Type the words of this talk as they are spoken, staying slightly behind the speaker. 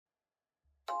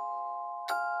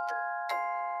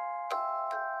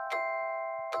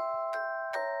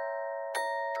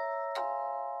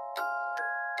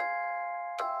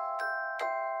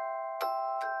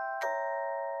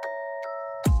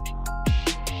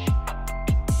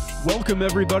Welcome,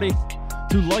 everybody,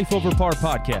 to Life Over Par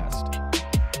podcast.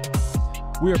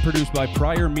 We are produced by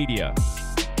Prior Media.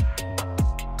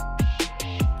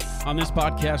 On this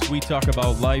podcast, we talk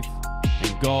about life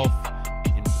and golf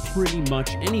and pretty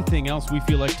much anything else we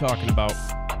feel like talking about.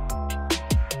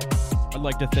 I'd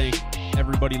like to thank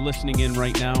everybody listening in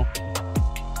right now,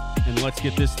 and let's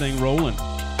get this thing rolling.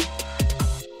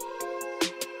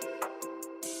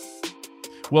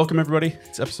 Welcome, everybody.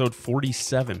 It's episode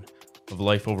 47 of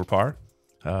Life Over Par.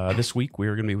 This week, we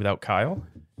are going to be without Kyle.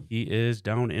 He is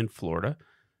down in Florida,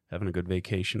 having a good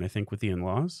vacation, I think, with the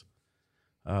in-laws.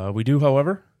 We do,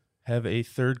 however, have a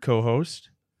third co-host.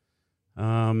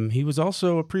 He was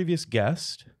also a previous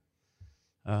guest.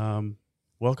 Welcome,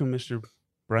 Mr.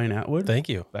 Brian Atwood. Thank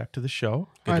you. Back to the show.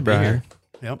 Good to be here.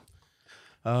 Yep.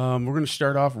 We're going to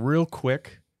start off real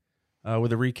quick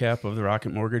with a recap of the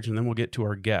Rocket Mortgage, and then we'll get to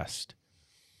our guest.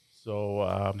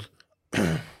 So,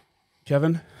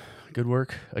 Kevin, good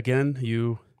work. Again,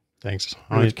 you Thanks.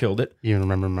 really killed it. Even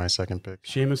remember my second pick.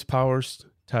 Seamus Powers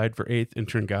tied for 8th, and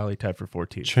Tringali tied for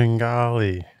 14th.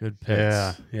 Tringali. Good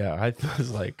picks. Yeah, I was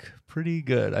like pretty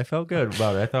good. I felt good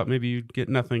about it. I thought maybe you'd get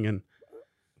nothing, and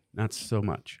not so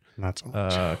much. Not so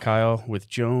much. Kyle with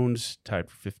Jones tied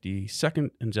for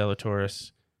 52nd, and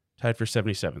Zalatoris tied for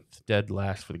 77th. Dead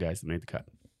last for the guys that made the cut.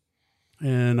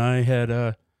 And I had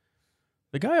the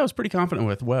guy I was pretty confident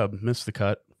with, Webb, missed the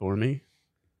cut for me.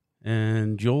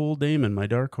 And Joel Damon, my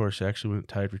dark horse, actually went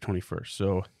tied for 21st.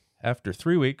 So after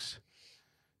 3 weeks,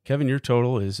 Kevin, your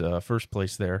total is first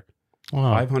place there.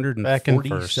 Wow.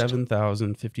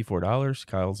 $547,054.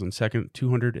 Kyle's in second,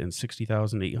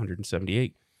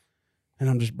 $260,878. And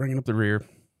I'm just bringing up the rear,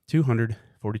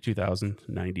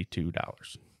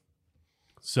 $242,092.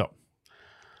 So,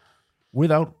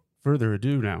 without further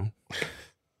ado now,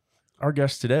 our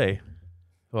guest today,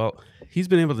 well, he's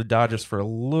been able to dodge us for a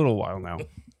little while now.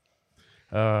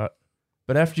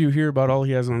 But after you hear about all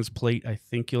he has on his plate, I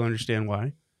think you'll understand why.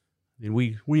 I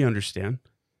mean, we understand.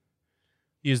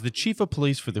 He is the chief of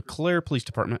police for the Clare Police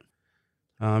Department.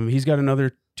 He's got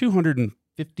another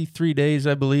 253 days,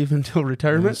 I believe, until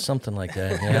retirement. Something like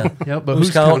that, yeah. Yeah, but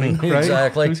who's counting, right?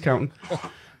 Exactly. Who's counting?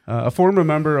 A former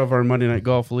member of our Monday Night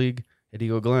Golf League at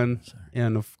Eagle Glen.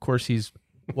 And, of course, he's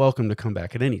welcome to come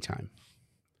back at any time.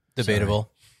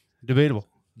 Debatable. Debatable.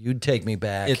 You'd take me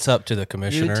back. It's up to the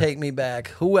commissioner. You'd take me back.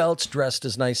 Who else dressed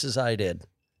as nice as I did?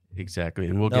 Exactly,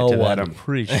 and we'll get No to one. that, I'm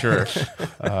pretty sure.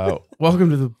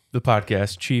 Welcome to the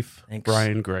podcast, Chief Thanks.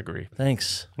 Brian Gregory.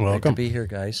 Thanks. Great Welcome. to be here,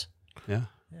 guys. Yeah.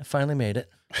 I finally made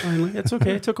it. Finally, it's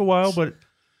okay. It took a while, but,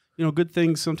 good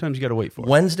things sometimes you got to wait for.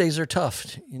 Wednesdays are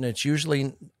tough. It's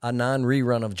usually a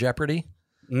non-rerun of Jeopardy,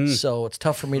 so it's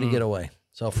tough for me to get away.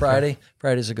 So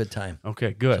Friday's a good time.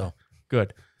 Okay, good. So.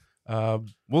 Good.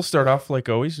 We'll start off like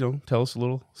always. Tell us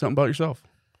something about yourself.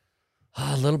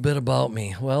 A little bit about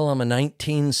me. Well, I'm a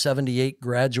 1978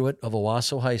 graduate of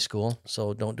Owasso High School,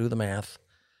 so don't do the math.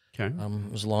 Okay.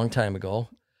 It was a long time ago.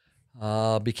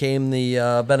 Been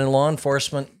in law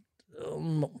enforcement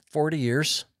 40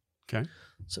 years. Okay.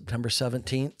 September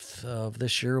 17th of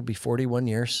this year will be 41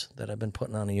 years that I've been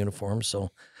putting on a uniform.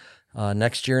 So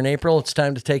next year in April, it's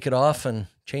time to take it off and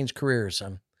change careers.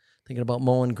 I'm thinking about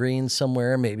mowing greens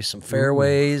somewhere, maybe some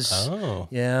fairways. Oh.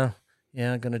 Yeah,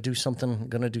 gonna do something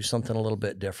a little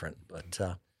bit different.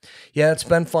 But yeah, it's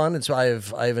been fun.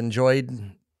 I've enjoyed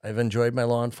my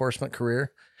law enforcement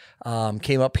career.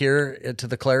 Came up here to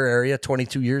the Clare area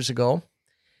 22 years ago,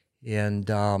 and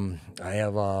I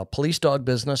have a police dog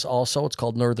business also. It's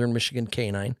called Northern Michigan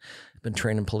Canine. I've been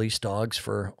training police dogs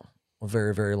for a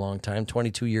very, very long time,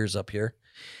 22 years up here.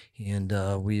 And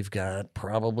we've got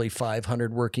probably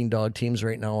 500 working dog teams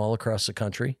right now all across the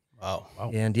country. Wow.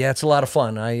 And yeah, it's a lot of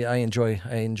fun. I enjoy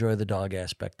the dog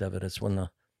aspect of it. It's when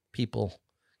the people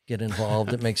get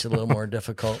involved, it makes it a little more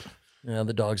difficult.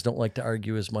 The dogs don't like to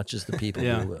argue as much as the people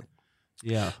do.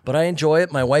 Yeah. But I enjoy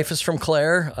it. My wife is from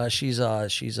Clare. She's a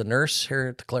nurse here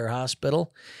at the Clare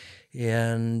Hospital.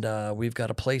 And we've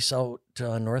got a place out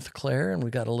north of Clare, and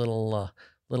we got a little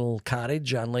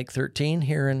cottage on Lake 13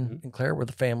 here in Clare where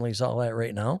the family's all at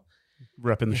right now.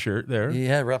 Repping the shirt there.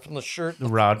 Yeah, repping the shirt. The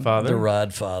Rod Father. The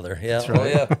Rod Father. Yeah. That's right. Oh,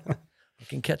 yeah. I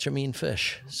can catch a mean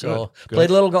fish. So Good. played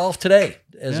a little golf today.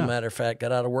 As Yeah. a matter of fact,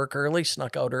 got out of work early,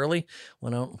 snuck out early,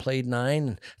 went out and played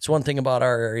 9. It's one thing about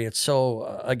our area. It's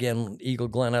so, again, Eagle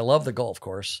Glen. I love the golf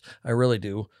course. I really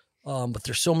do. But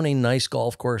there's so many nice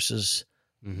golf courses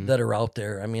that are out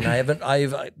there. I mean,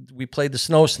 we played the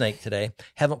Snow Snake today.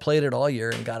 Haven't played it all year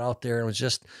and got out there and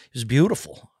it was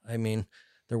beautiful. I mean,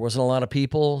 There wasn't a lot of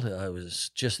people. It was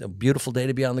just a beautiful day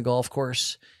to be on the golf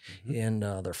course. And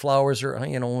their flowers are,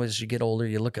 as you get older,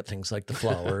 you look at things like the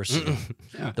flowers, and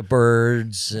the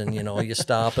birds, and, you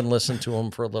stop and listen to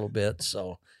them for a little bit.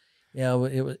 So, yeah,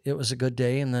 it was a good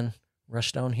day, and then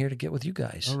rushed down here to get with you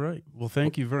guys. All right. Well,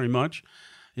 thank you very much.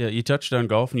 Yeah, you touched on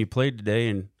golf and you played today.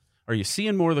 And are you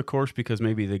seeing more of the course because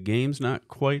maybe the game's not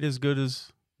quite as good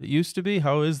as it used to be?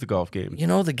 How is the golf game?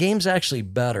 The game's actually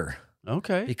better.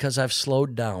 Okay. Because I've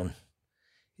slowed down,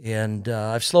 and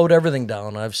I've slowed everything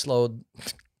down. I've slowed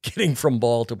getting from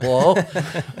ball to ball,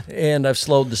 and I've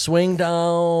slowed the swing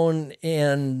down,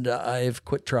 and I've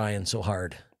quit trying so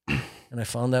hard. And I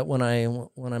found that when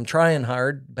I'm trying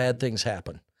hard, bad things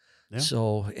happen. Yeah.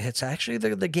 So it's actually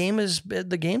the game's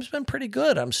been pretty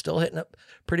good. I'm still hitting it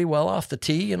pretty well off the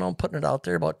tee. Putting it out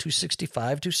there about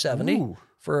 265, 270 Ooh.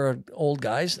 for old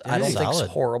guys. I don't think it's Solid.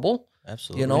 horrible.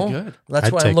 Absolutely. Good. That's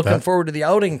I'd why I'm take looking that. forward to the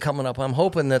outing coming up. I'm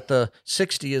hoping that the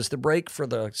 60 is the break for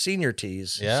the senior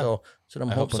tees. Yeah. So that's what I'm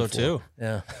I hope hoping so, for. too.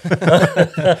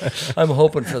 Yeah. I'm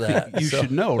hoping for that. You So-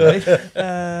 should know, right?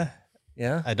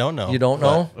 Yeah. I don't know. You don't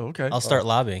know? Okay. I'll start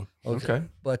lobbying. Okay.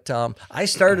 But I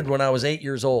started when I was 8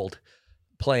 years old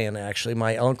playing, actually.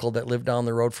 My uncle that lived down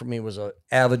the road from me was an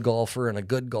avid golfer and a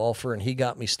good golfer, and he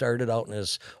got me started out in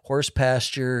his horse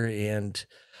pasture, and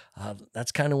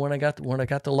that's kind of when I got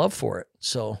the love for it.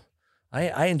 So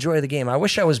I enjoy the game. I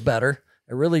wish I was better.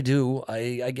 I really do.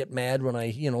 I get mad when I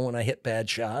hit bad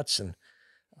shots, and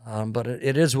but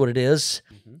it is what it is,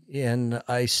 and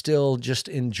I still just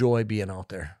enjoy being out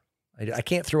there. I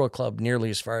can't throw a club nearly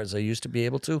as far as I used to be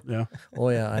able to. Yeah. Oh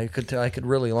yeah, I could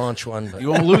really launch one. But You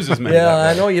won't lose as many. yeah, that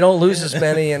I way. know you don't lose as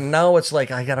many, and now it's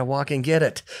like I gotta walk and get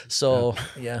it. So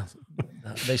yeah,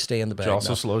 they stay in the bag. Which also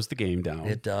now. slows the game down.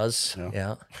 It does.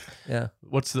 Yeah. Yeah.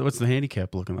 What's the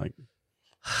handicap looking like?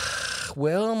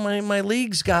 Well, my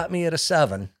league's got me at a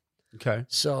 7. Okay.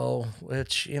 So,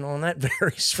 which, and that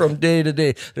varies from day to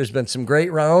day. There's been some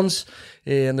great rounds,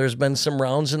 and there's been some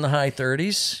rounds in the high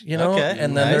 30s, Okay,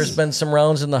 and then nice. there's been some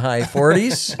rounds in the high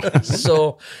 40s.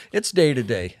 So it's day to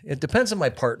day. It depends on my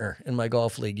partner in my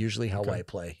golf league, usually how I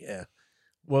play. Yeah,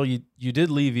 Well, you did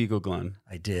leave Eagle Glen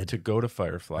I did. to go to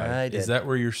Firefly. I Is did. that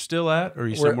where you're still at, or are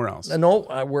you somewhere else? No,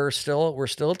 we're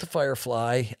still at the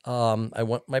Firefly.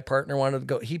 My partner wanted to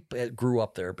go. He grew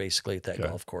up there basically at that Okay.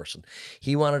 golf course, and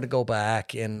he wanted to go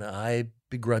back, and I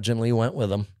begrudgingly went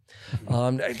with him.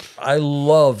 I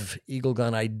love Eagle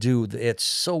Glen. I do. It's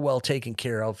so well taken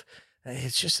care of.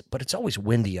 But it's always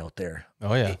windy out there.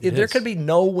 Oh, yeah. There is. could be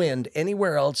no wind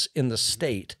anywhere else in the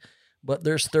state, but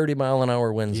there's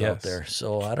 30-mile-an-hour winds out Yes. there.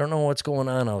 So I don't know what's going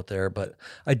on out there, but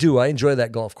I do. I enjoy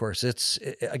that golf course. It's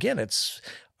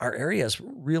our area has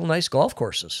real nice golf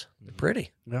courses. They're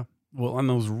pretty. Yeah. Well, on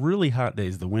those really hot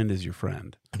days, the wind is your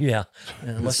friend. Yeah.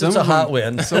 Unless Some it's a of hot them-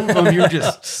 wind. Some of them you're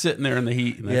just sitting there in the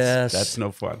heat, and Yes. that's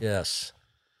no fun. Yes.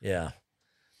 Yeah.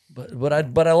 But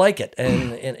I like it.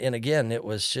 And again, it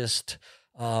was just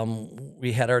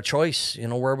we had our choice,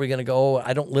 where are we going to go?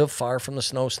 I don't live far from the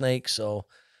Snow Snake, so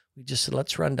we just said,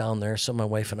 let's run down there. So my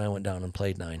wife and I went down and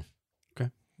played 9.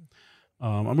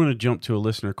 I'm going to jump to a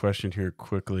listener question here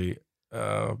quickly.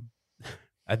 I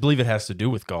believe it has to do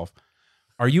with golf.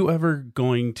 Are you ever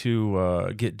going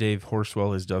to get Dave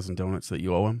Horswell his dozen donuts that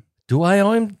you owe him? Do I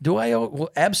owe him? Well,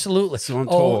 absolutely. So I'm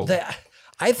told.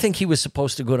 I think he was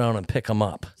supposed to go down and pick him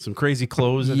up. Some crazy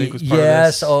clothes, I think, was part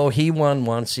Yes. of this. Oh, he won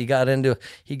once. He got into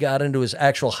his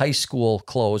actual high school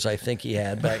clothes. I think he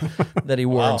had back that he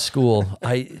wore in school.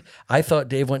 I thought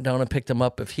Dave went down and picked him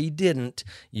up. If he didn't,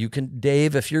 you can,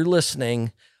 Dave, if you're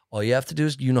listening, all you have to do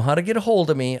is, you know how to get a hold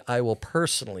of me. I will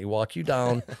personally walk you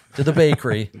down to the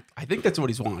bakery. I think that's what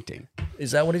he's wanting.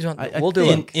 Is that what he's on? I We'll do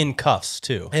it. In cuffs,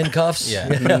 too. In cuffs?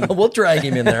 Yeah. We'll drag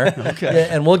him in there. Okay.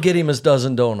 And we'll get him his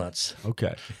dozen donuts.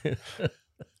 Okay.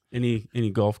 Any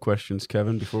golf questions,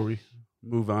 Kevin, before we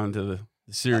move on to the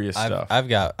serious stuff? I've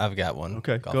got one.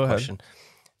 Okay, golf go ahead. question.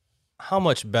 How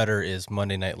much better is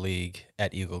Monday Night League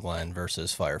at Eagle Glen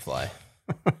versus Firefly?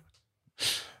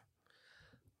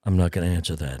 I'm not going to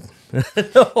answer that.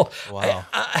 No. Wow.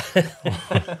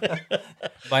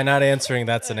 By not answering,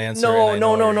 that's an answer. No. and I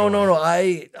know where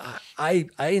you're going.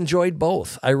 I enjoyed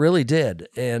both. I really did.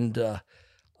 And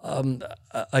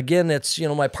again, it's,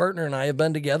 my partner and I have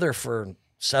been together for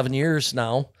 7 years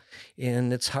now,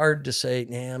 and it's hard to say,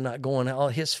 nah, I'm not going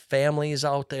out. His family is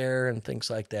out there and things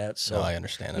like that. So No, I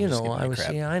understand. I'm just giving you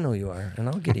crap. I know you are, and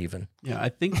I'll get even. Yeah, I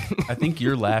think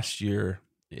your last year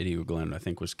at Eagle Glen, I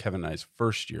think, was Kevin and I's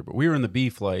first year, but we were in the B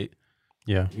flight.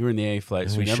 Yeah. You were in the A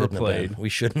flight, so we never shouldn't have played. been. We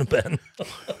shouldn't have been.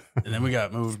 And then we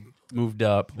got moved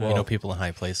up. You know people in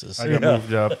high places. I got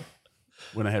moved up.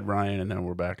 when I had Ryan, and then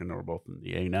we're back, and we're both in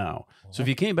the A now. So if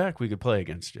you came back, we could play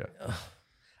against you.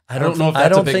 I don't know if I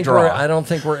that's a don't big think draw. I don't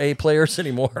think we're A players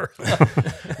anymore.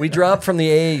 We dropped from the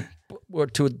A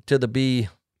to the B.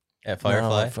 At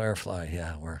Firefly. No, Firefly,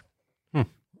 yeah,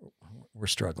 we're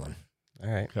struggling. All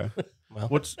right. Okay. Well,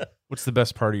 What's the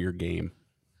best part of your game?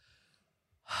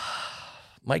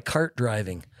 My kart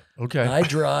driving. Okay. I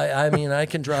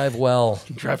can drive well.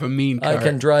 Drive a mean I car.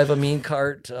 can drive a mean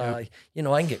cart. I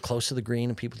can get close to the green,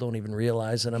 and people don't even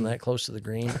realize that I'm that close to the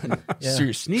green. Yeah. So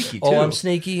you're sneaky too. Oh, I'm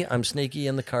sneaky. I'm sneaky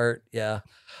in the cart. Yeah.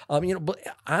 But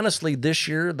honestly, this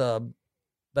year the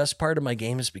best part of my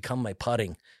game has become my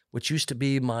putting, which used to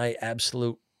be my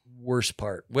absolute worst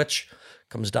part, which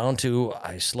comes down to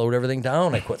I slowed everything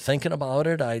down. I quit thinking about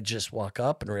it. I just walk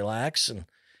up and relax and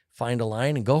find a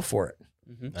line and go for it.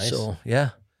 nice. So yeah.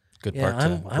 Good Yeah, part to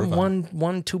I'm improve on.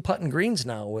 one 2 putting greens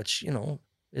now, which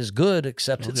is good,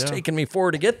 except it's yeah. taken me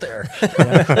 4 to get there.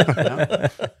 Yeah.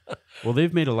 Well,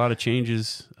 they've made a lot of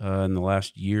changes in the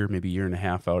last year, maybe year and a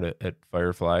half out at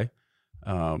Firefly.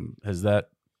 Has that,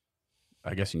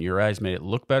 I guess, in your eyes, made it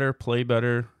look better, play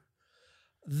better?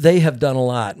 They have done a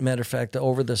lot. Matter of fact,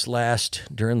 during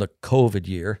the COVID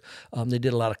year, they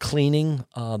did a lot of cleaning.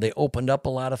 They opened up a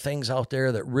lot of things out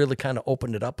there that really kind of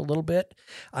opened it up a little bit.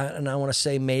 And I want to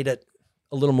say made it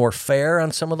a little more fair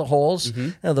on some of the holes.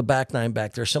 The back nine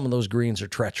back there, some of those greens are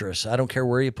treacherous. I don't care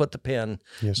where you put the pin.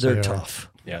 Yes, They're they are. tough.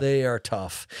 Yeah. They are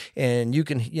tough. And you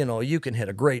can hit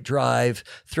a great drive,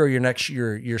 throw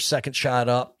your second shot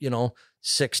up,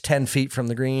 6-10 feet from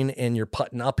the green, and you're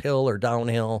putting uphill or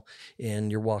downhill, and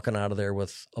you're walking out of there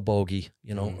with a bogey,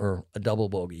 or a double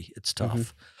bogey. It's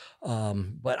tough.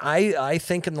 But I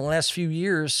think in the last few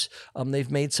years, they've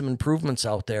made some improvements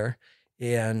out there,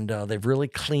 and they've really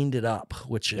cleaned it up,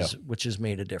 which has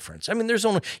made a difference. I mean, there's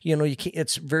only, you can't,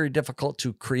 it's very difficult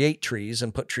to create trees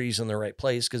and put trees in the right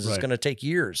place because it's Right. going to take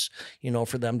years,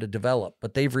 for them to develop.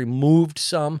 But they've removed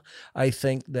some, I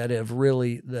think, that have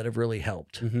really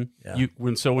helped. Yeah.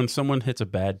 When someone hits a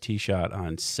bad tee shot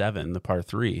on 7, the par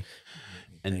 3,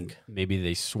 and maybe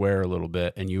they swear a little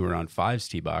bit, and you were on 5's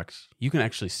tee box, you can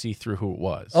actually see through who it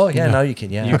was. Oh yeah, now you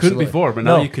can. Yeah, you couldn't absolutely. before, but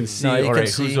No, now you can see. now you All can right,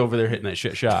 see- who's over there hitting that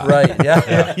shit shot? Right.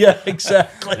 Yeah. Yeah.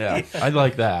 Exactly. Yeah, I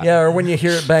like that. Yeah, or when you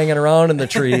hear it banging around in the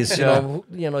trees, Yeah.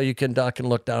 you can duck and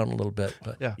look down a little bit.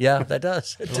 But Yeah. yeah, that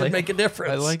does. It did make a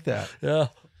difference. I like that. Yeah,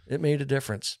 it made a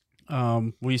difference.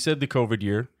 Well, you said the COVID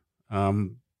year.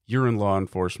 You're in law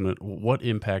enforcement. What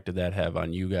impact did that have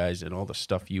on you guys and all the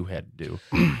stuff you had to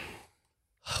do?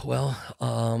 Well,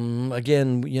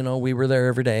 again, we were there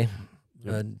every day,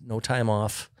 Yep. no time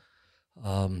off.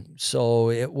 So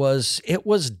it was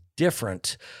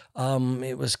different.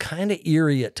 It was kind of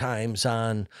eerie at times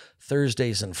on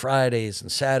Thursdays and Fridays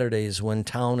and Saturdays when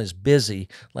town is busy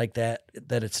like that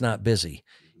it's not busy.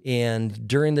 And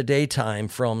during the daytime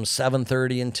from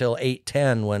 7:30 until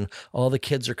 8:10, when all the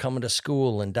kids are coming to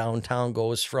school and downtown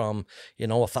goes from,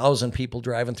 1,000 people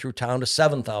driving through town to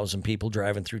 7,000 people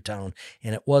driving through town.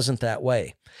 And it wasn't that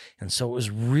way. And so it was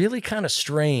really kind of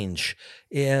strange.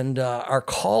 And our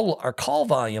call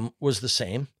volume was the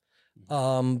same.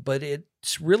 But it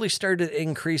really started to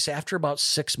increase after about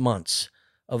 6 months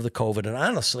of the COVID. And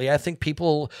honestly, I think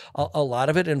a lot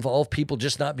of it involved people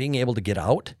just not being able to get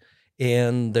out.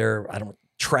 And they're,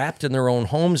 trapped in their own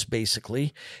homes,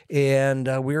 basically. And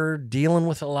we're dealing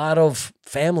with a lot of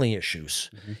family issues,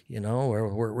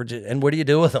 we're just, and what do you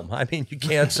do with them? I mean, you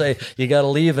can't say you got to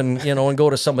leave and, and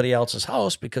go to somebody else's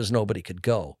house because nobody could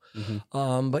go.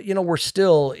 But, we're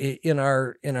still in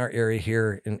our area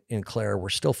here in Clare, we're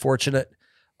still fortunate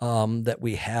that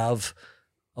we have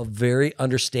a very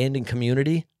understanding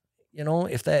community.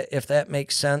 If that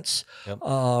makes sense. Yep.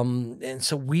 And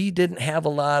so we didn't have a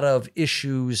lot of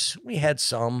issues. We had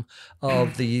some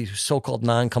of the so-called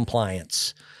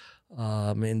non-compliance.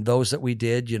 And those that we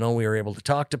did, we were able to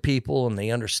talk to people and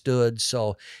they understood.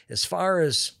 So as far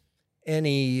as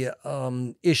any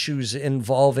issues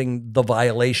involving the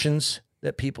violations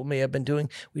that people may have been doing,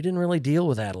 we didn't really deal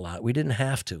with that a lot. We didn't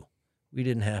have to.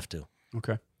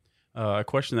 Okay. A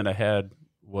question that I had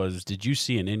was, did you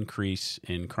see an increase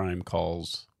in crime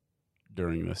calls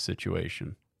during this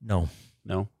situation? No,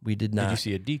 No? we did Did not. you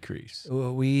see a decrease?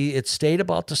 It stayed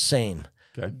about the same,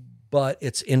 Okay. but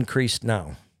it's increased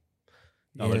now.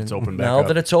 Now that it's And opened back now up.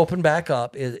 that it's opened back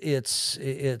up, it's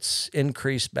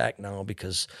increased back now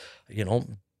because,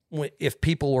 if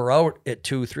people were out at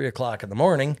 2-3 o'clock in the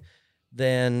morning,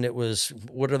 then it was,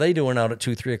 what are they doing out at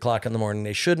 2, 3 o'clock in the morning?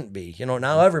 They shouldn't be.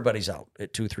 Now everybody's out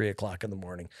at 2, 3 o'clock in the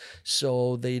morning.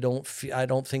 So they don't, I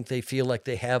don't think they feel like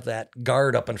they have that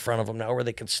guard up in front of them now where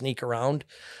they can sneak around.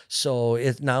 So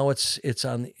it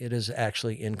is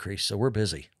actually increased. So we're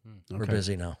busy. We're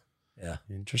busy now. Yeah.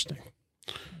 Interesting.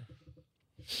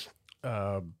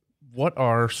 What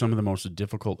are some of the most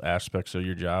difficult aspects of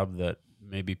your job that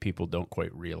maybe people don't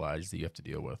quite realize that you have to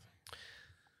deal with?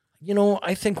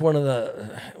 I think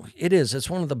it's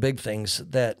one of the big things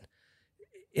that,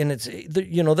 and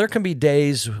there can be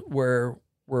days where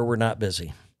we're not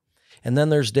busy. And then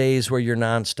there's days where you're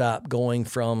nonstop going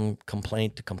from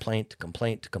complaint to complaint to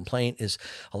complaint to complaint. Is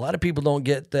a lot of people don't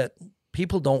get that.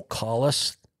 People don't call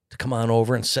us to come on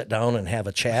over and sit down and have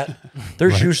a chat.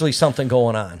 There's usually something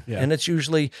going on, and it's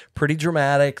usually pretty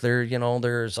dramatic.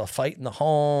 There's a fight in the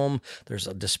home, there's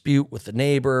a dispute with the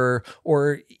neighbor,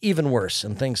 or even worse,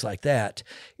 and things like that.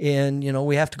 And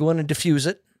we have to go in and diffuse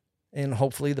it, and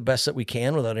hopefully the best that we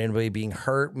can without anybody being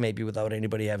hurt, maybe without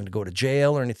anybody having to go to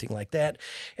jail or anything like that.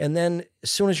 And then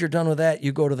as soon as you're done with that,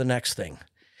 you go to the next thing,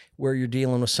 where you're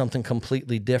dealing with something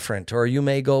completely different, or you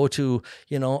may go to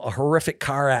a horrific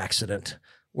car accident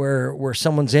where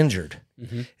someone's injured,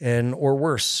 and or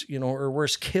worse,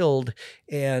 killed,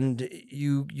 and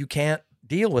you can't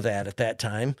deal with that at that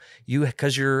time,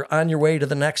 because you're on your way to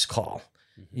the next call.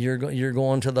 You're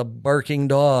going to the barking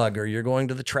dog, or you're going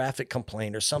to the traffic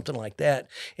complaint or something like that.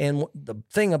 And the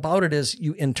thing about it is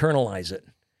you internalize it.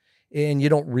 And you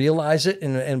don't realize it,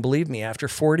 and believe me, after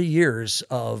 40 years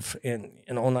of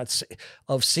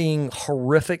seeing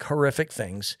horrific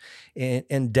things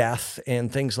and death and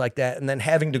things like that, and then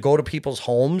having to go to people's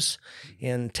homes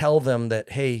and tell them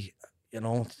that, hey,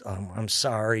 I'm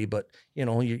sorry, but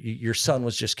your son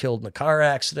was just killed in a car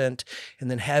accident, and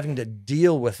then having to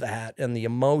deal with that and the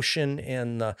emotion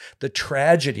and the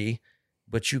tragedy,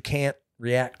 but you can't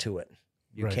react to it.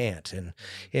 You can't.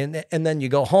 And then you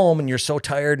go home and you're so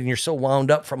tired and you're so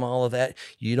wound up from all of that,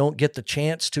 you don't get the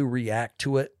chance to react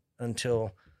to it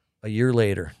until a year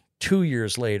later, 2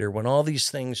 years later, when all these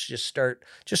things just start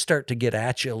to get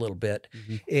at you a little bit.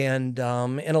 And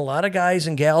a lot of guys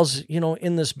and gals,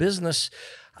 in this business,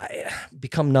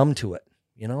 become numb to it.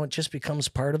 It just becomes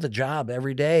part of the job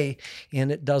every day,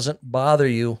 and it doesn't bother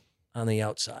you on the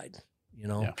outside,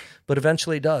 but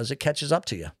eventually it does. It catches up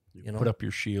to you. Put up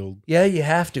your shield. Yeah, you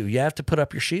have to. You have to put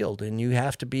up your shield, and you've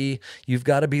got to be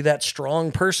that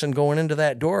strong person going into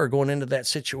that door, going into that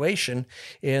situation,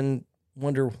 and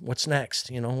wonder what's next.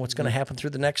 What's going to happen through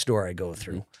the next door I go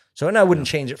through. So, and I wouldn't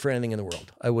change it for anything in the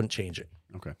world. I wouldn't change it.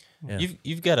 Okay. Yeah.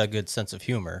 You've got a good sense of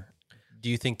humor. Do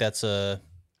you think that's a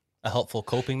helpful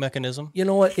coping mechanism? You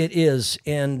know what? It is,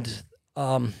 and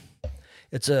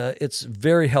it's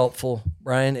very helpful,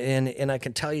 Brian. And I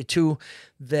can tell you too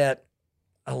that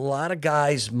a lot of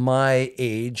guys my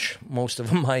age, most of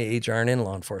them my age, aren't in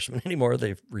law enforcement anymore.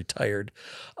 They've retired.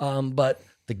 But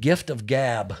the gift of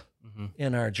gab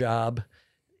in our job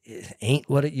ain't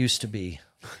what it used to be.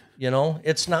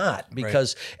 It's not,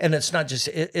 because, and it's not just,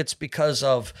 it's because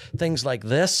of things like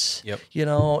this,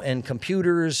 and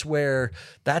computers, where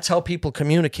that's how people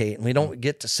communicate, and we don't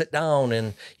get to sit down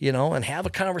and, and have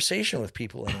a conversation with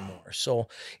people anymore. So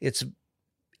it's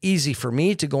easy for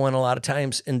me to go in a lot of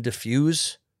times and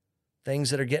diffuse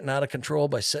things that are getting out of control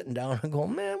by sitting down and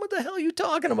going, man, what the hell are you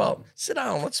talking about? Sit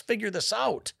down. Let's figure this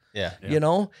out. Yeah.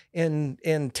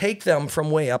 And take them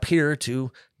from way up here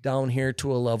to down here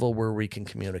to a level where we can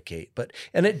communicate.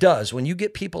 And it does, when you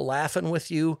get people laughing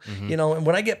with you, and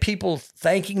when I get people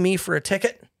thanking me for a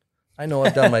ticket, I know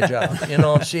I've done my job.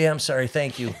 Gee, I'm sorry.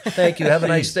 Thank you. Have a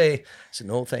nice day. I said,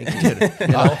 no, thank you.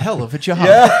 A hell of a job.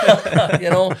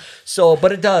 Yeah. So,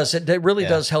 but it does. It really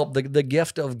does help. The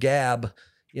gift of gab,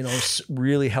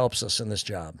 really helps us in this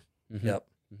job. Yep.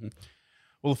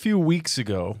 Well, a few weeks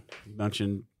ago, you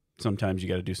mentioned sometimes you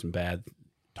got to do some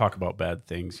talk about bad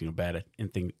things, bad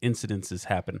incidences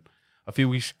happen. A few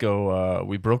weeks ago,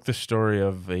 we broke the story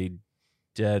of a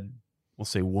dead, we'll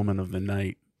say, woman of the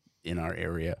night in our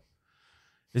area.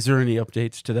 Is there any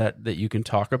updates to that you can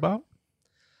talk about?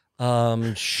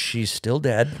 She's still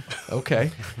dead.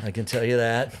 Okay. I can tell you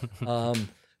that.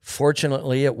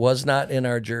 Fortunately, it was not in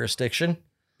our jurisdiction.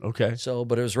 Okay. So,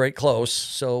 but it was right close.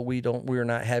 So we're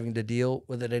not having to deal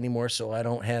with it anymore. So I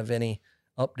don't have any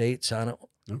updates on it.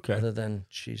 Okay. Other than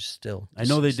she's still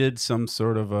deceased. I know they did some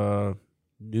sort of a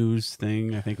news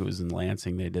thing. I think it was in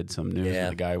Lansing. They did some news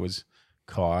and the guy was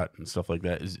caught and stuff like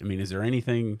that. Is there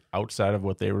anything outside of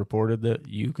what they reported that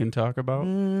you can talk about?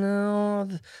 No,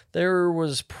 there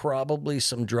was probably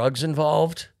some drugs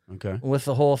involved with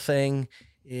the whole thing.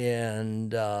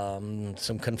 and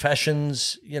some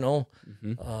confessions.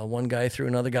 Mm-hmm. One guy threw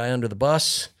another guy under the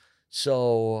bus.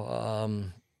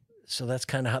 So that's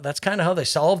kind of how they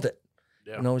solved it.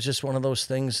 Yeah. It was just one of those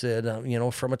things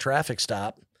that from a traffic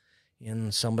stop,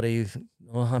 and somebody,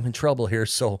 I'm in trouble here.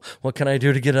 So what can I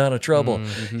do to get out of trouble?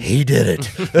 Mm-hmm. He did it.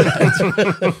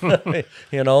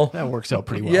 That works out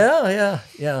pretty well.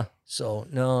 Yeah. So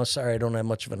no, sorry, I don't have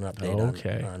much of an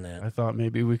update on that. I thought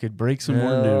maybe we could break some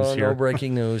more news here. No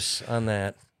breaking news on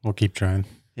that. We'll keep trying.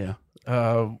 Yeah.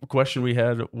 Question we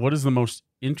had: what is the most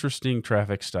interesting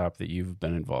traffic stop that you've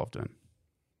been involved in?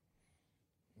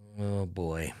 Oh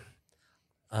boy.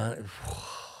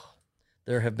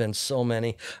 There have been so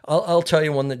many. I'll tell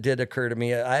you one that did occur to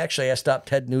me. I stopped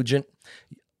Ted Nugent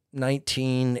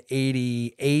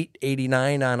 1988,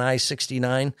 89 on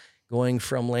I-69 going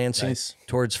from Lansing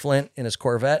towards Flint in his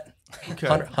Corvette,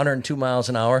 102 miles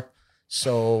an hour.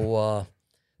 So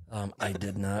I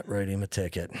did not write him a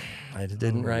ticket. I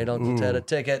didn't write Uncle Ted a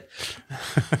ticket.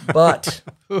 But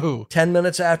 10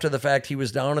 minutes after the fact, he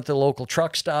was down at the local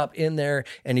truck stop in there,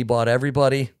 and he bought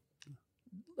everybody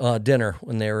dinner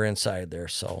when they were inside there.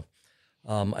 So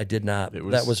I did not.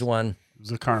 That was one. It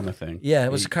was a karma thing. Yeah,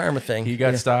 it was a karma thing. He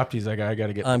got stopped. He's like, I got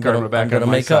to get karma back on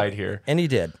my side here. And he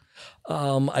did.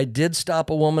 I did stop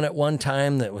a woman at one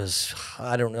time that was,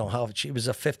 I don't know how, she was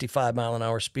a 55 mile an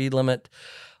hour speed limit.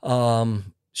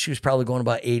 She was probably going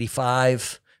about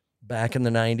 85 back in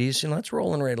the 90s. That's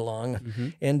rolling right along. Mm-hmm.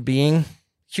 And being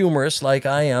humorous like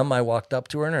I am, I walked up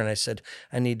to her and I said,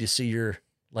 I need to see your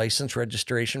license,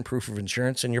 registration, proof of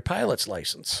insurance, and your pilot's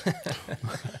license.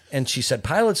 And she said,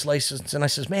 pilot's license? And I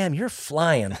says, ma'am, you're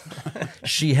flying.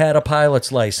 She had a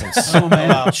pilot's license. Oh,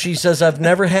 man. She says, I've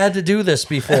never had to do this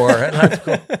before. And I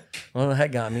go, well,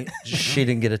 that got me. She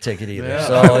didn't get a ticket either. Yeah.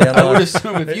 So, I would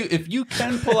assume if you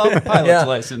can pull out a pilot's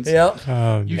license,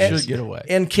 you should get away.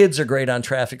 And kids are great on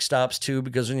traffic stops too,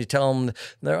 because when you tell them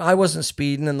I wasn't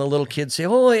speeding, and the little kids say,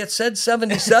 "Oh, it said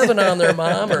 77 on there,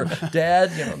 Mom or Dad,"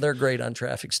 they're great on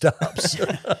traffic stops.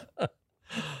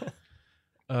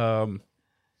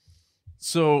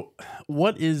 So,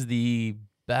 what is the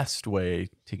best way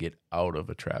to get out of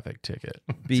a traffic ticket?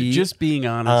 Just being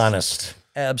honest. Honest.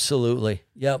 Absolutely.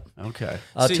 Yep. Okay.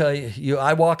 I'll tell you,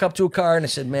 I walk up to a car and I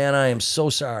said, "Man, I am so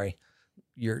sorry.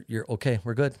 You're okay.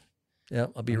 We're good. Yeah,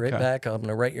 I'll be right back. I'm going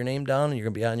to write your name down and you're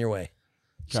going to be on your way."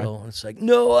 Okay. So it's like,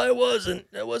 "No, I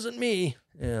wasn't. That wasn't me."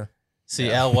 Yeah.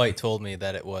 See, Al White told me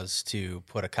that it was to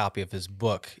put a copy of his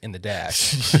book in the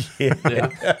dash.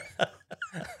 Yeah.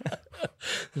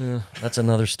 That's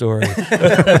another story.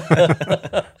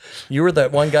 You were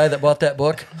that one guy that bought that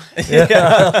book?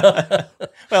 Yeah.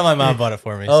 Well, my mom bought it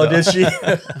for me. Oh, did she?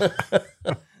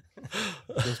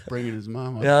 Just bringing his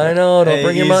mom up. Yeah, I know. Don't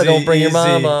bring your mom. Don't bring your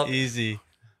mom up. Easy.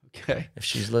 Okay. If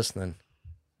she's listening,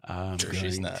 I'm sure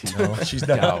she's not. No, she's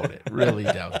not. Doubt it. Really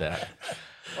doubt that.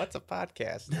 What's a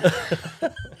podcast?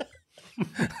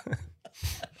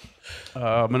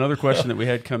 Another question that we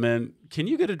had come in: can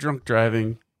you get a drunk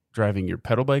driving your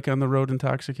pedal bike on the road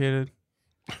intoxicated?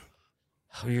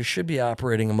 You should be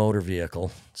operating a motor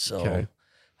vehicle. So,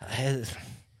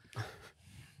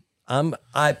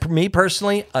 me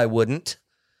personally, I wouldn't.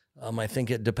 I think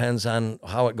it depends on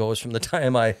how it goes from the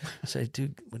time I say,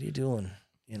 "Dude, what are you doing?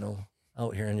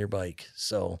 Out here on your bike?"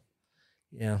 So,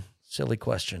 yeah, silly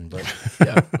question, but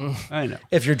yeah, I know.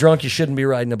 If you're drunk, you shouldn't be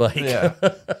riding a bike. Yeah,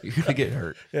 you're gonna get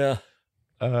hurt. Yeah.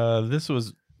 This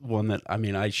was one that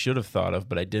I should have thought of,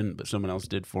 but I didn't. But someone else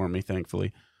did for me,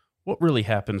 thankfully. What really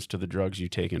happens to the drugs you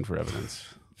take in for evidence?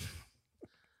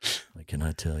 I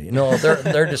cannot tell you. No,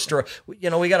 they're destroyed. We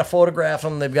got to photograph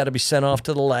them. They've got to be sent off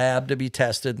to the lab to be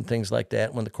tested and things like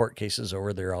that. When the court case is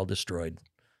over, they're all destroyed.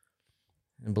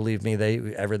 And believe me,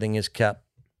 everything is kept,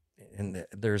 and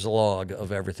there's a log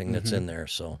of everything that's in there.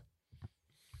 So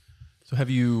have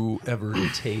you ever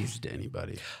tased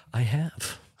anybody? I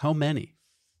have. How many?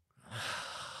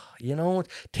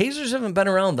 Tasers haven't been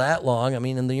around that long.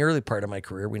 In the early part of my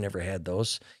career, we never had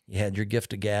those. You had your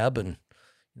gift of gab, and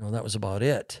that was about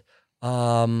it.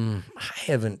 I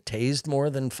haven't tased more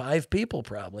than 5 people,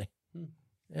 probably.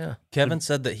 Yeah. Kevin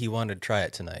said that he wanted to try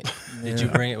it tonight. Did you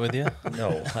bring it with you?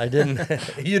 No, I didn't.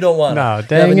 You don't want to. No,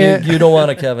 dang Kevin, it. You don't want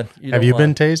to, Kevin. Have you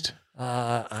been tased?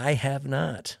 I have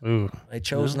not. Ooh. I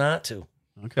chose not to.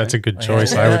 Okay. That's a good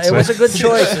choice, I would say. It was a good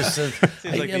choice.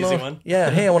 Seems like an easy one.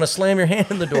 Yeah. Hey, I want to slam your hand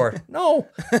in the door. No.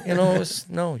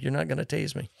 No, you're not going to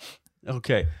tase me.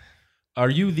 Okay.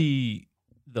 Are you the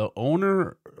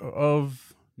owner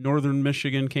of Northern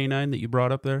Michigan Canine that you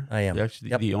brought up there? I am.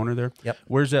 Actually, the owner there? Yep.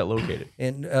 Where's that located?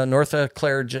 In North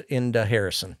Clare in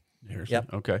Harrison. Harrison.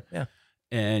 Yep. Okay. Yeah.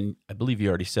 And I believe you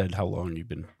already said how long you've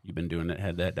been doing it.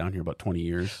 Had that down here about 20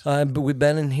 years. But we've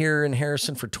been in here in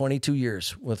Harrison for 22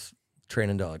 years with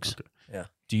training dogs. Okay. Yeah.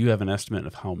 Do you have an estimate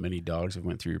of how many dogs have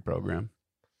went through your program?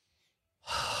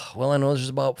 Well, I know there's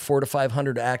about 400 to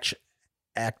 500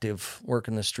 active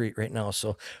working the street right now.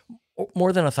 So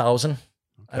more than 1,000,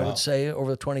 I would say, over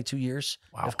the 22 years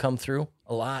have come through.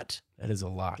 A lot. That is a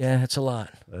lot. Yeah, it's a lot.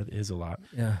 That is a lot.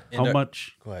 Yeah. How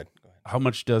much? Go ahead. How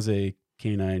much does a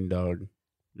canine dog,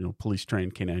 police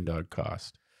trained canine dog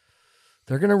cost?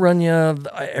 They're going to run you,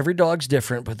 every dog's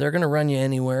different, but they're going to run you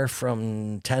anywhere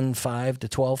from 10.5 to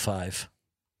 12.5.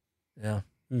 Yeah.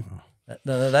 Mm-hmm.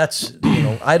 That's,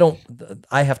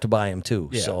 I have to buy them too.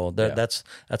 Yeah, So that's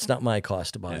not my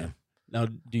cost to buy them. Now,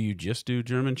 do you just do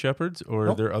German Shepherds, or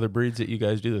Nope. are there other breeds that you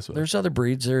guys do this with? There's other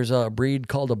breeds. There's a breed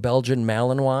called a Belgian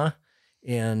Malinois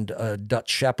and a Dutch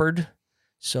Shepherd.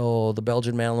 So the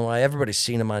Belgian Malinois, everybody's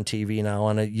seen them on TV now.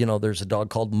 And, there's a dog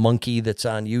called Monkey that's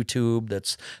on YouTube.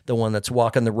 That's the one that's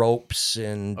walking the ropes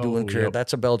and doing career. Yep.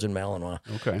 That's a Belgian Malinois.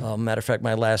 Okay. Matter of fact,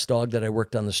 my last dog that I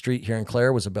worked on the street here in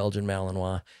Clare was a Belgian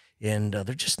Malinois. And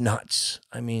they're just nuts.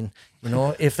 I mean,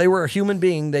 if they were a human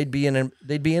being, they'd be in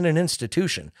an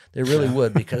institution. They really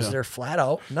would, because they're flat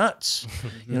out nuts.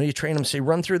 You train them, say,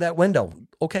 run through that window.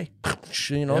 Okay,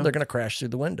 they're going to crash through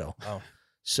the window. Wow.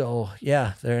 So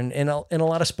they're in a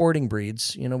lot of sporting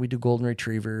breeds. We do golden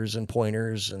retrievers and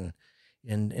pointers and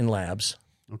in labs.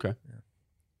 Okay.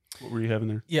 What were you having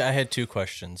there? Yeah, I had two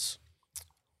questions.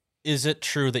 Is it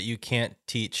true that you can't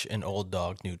teach an old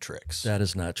dog new tricks? That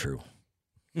is not true.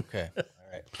 Okay. All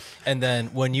right. And then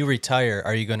when you retire,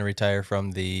 are you going to retire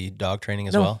from the dog training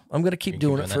as No, well? I'm going to keep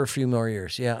doing it for a few more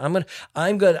years. Yeah,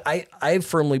 I'm good. I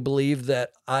firmly believe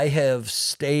that I have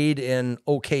stayed in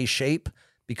okay shape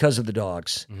because of the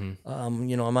dogs.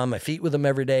 Mm-hmm. I'm on my feet with them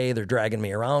every day. They're dragging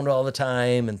me around all the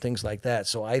time and things like that.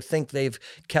 So I think they've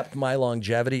kept my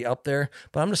longevity up there,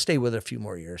 but I'm going to stay with it a few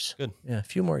more years. Good. Yeah, a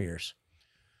few more years.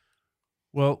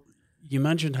 Well, you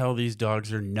mentioned how these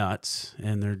dogs are nuts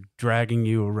and they're dragging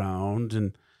you around.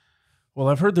 And, well,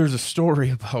 I've heard there's a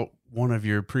story about one of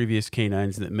your previous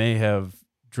canines that may have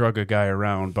drug a guy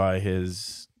around by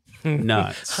his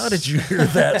nuts. How did you hear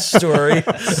that story?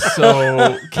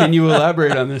 So can you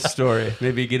elaborate on this story?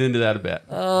 Maybe get into that a bit.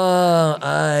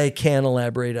 I can't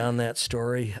elaborate on that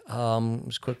story. It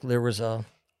was quick. There was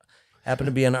happened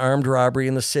to be an armed robbery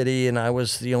in the city, and I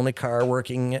was the only car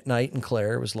working at night in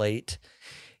Clare. It was late.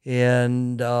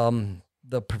 And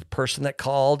the person that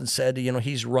called and said,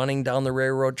 he's running down the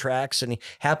railroad tracks, and he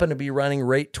happened to be running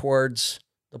right towards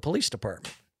the police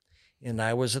department. And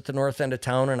I was at the north end of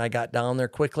town, and I got down there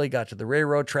quickly, got to the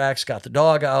railroad tracks, got the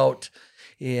dog out,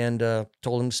 and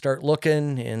told him to start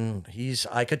looking. And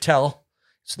I could tell,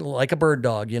 it's like a bird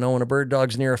dog. When a bird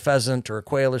dog's near a pheasant or a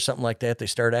quail or something like that, they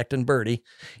start acting birdie.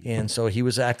 And so he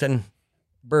was acting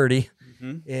birdie.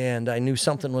 And I knew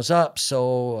something was up,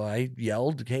 so I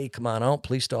yelled, "Hey, come on out,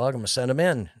 police dog, I'm going to send him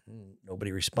in." And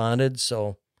nobody responded,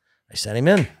 so I sent him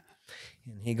in.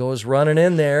 And he goes running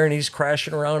in there, and he's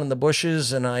crashing around in the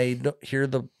bushes, and I hear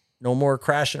no more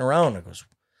crashing around. I goes,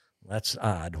 "That's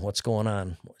odd. What's going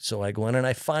on?" So I go in, and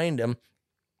I find him,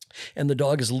 and the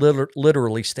dog is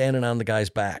literally standing on the guy's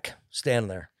back, standing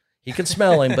there. He can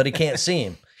smell him, but he can't see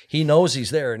him. He knows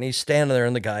he's there, and he's standing there,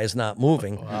 and the guy is not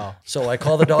moving. Wow. So So I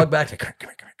call the dog back. Come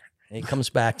here. And he comes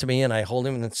back to me, and I hold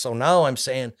him. And so now I'm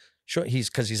saying,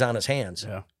 because he's on his hands.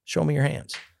 Yeah. Show me your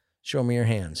hands. Show me your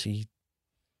hands. He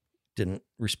didn't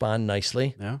respond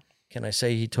nicely. Yeah. Can I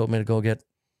say he told me to go get?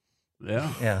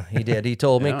 Yeah. Yeah, he did. He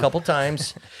told me Yeah. a couple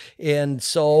times. And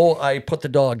so I put the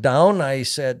dog down. I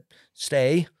said,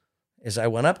 "Stay." As I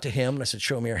went up to him, and I said,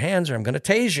 "Show me your hands, or I'm going to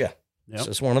tase you." Yep. This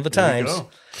is one of the There you times. go.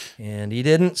 And he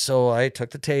didn't. So I took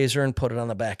the taser and put it on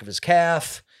the back of his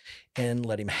calf and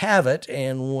let him have it.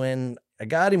 And when I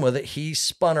got him with it, he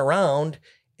spun around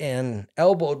and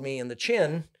elbowed me in the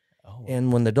chin. Oh.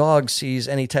 And when the dog sees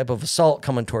any type of assault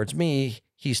coming towards me,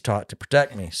 he's taught to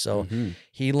protect me. So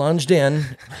he lunged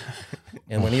in.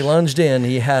 And when he lunged in,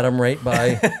 he had him right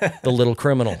by the little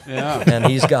criminal. Yeah. And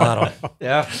he's got him.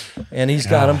 Yeah. And he's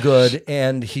got him good.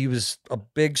 And he was a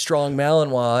big, strong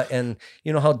Malinois. And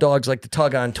you know how dogs like to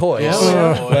tug on toys?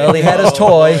 Yeah. Well, he had his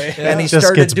toy, and he Just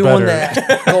started gets doing better.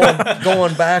 that,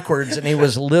 going backwards, and he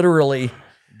was literally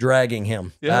dragging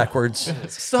him backwards.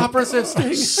 Stop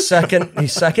resisting.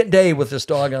 Second day with this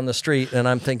dog on the street, and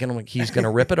I'm thinking, like, he's going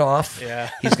to rip it off. Yeah.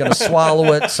 He's going to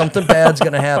swallow it. Something bad's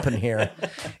going to happen here.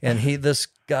 And this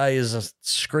guy is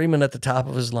screaming at the top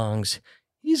of his lungs,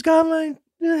 "He's got my."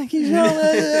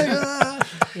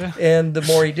 And the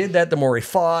more he did that, the more he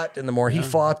fought, and the more he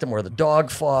fought, the more the dog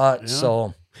fought. Yeah.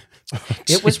 So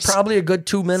It was probably a good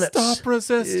 2 minutes. Stop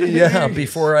resisting. Yeah,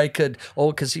 before I could.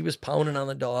 Oh, because he was pounding on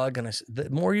the dog, and I said, "The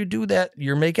more you do that,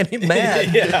 you're making him mad.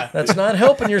 That's not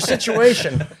helping your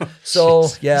situation." So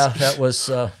yeah, that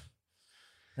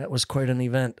was quite an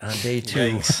event on day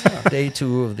 2. Day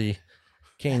 2 of the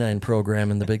canine program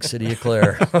in the big city of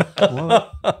Clare.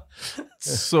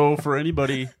 So for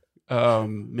anybody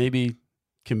maybe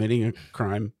committing a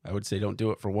crime, I would say don't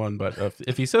do it for one. But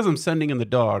if he says I'm sending in the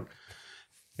dog,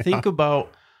 think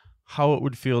about how it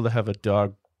would feel to have a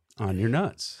dog on your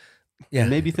nuts. Yeah,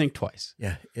 Maybe think twice.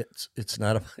 yeah. It's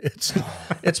not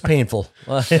it's painful.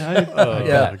 Oh,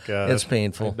 Yeah, God. it's I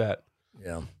painful. bet.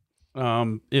 Yeah.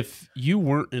 If you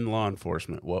weren't in law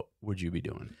enforcement, what would you be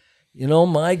doing? You know,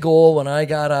 my goal when I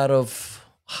got out of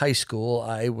high school,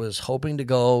 I was hoping to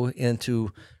go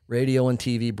into radio and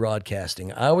TV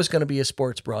broadcasting. I was going to be a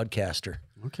sports broadcaster.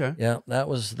 Okay. Yeah, that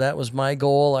was my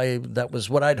goal. That was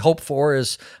what I'd hoped for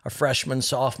as a freshman,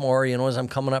 sophomore, as I'm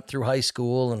coming up through high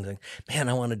school and think, man,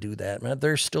 I want to do that. Man,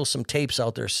 there's still some tapes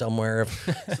out there somewhere of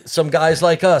some guys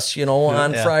like us,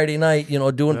 on Friday night,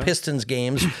 doing Pistons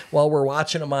games while we're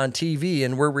watching them on TV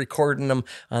and we're recording them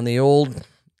on the old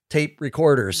tape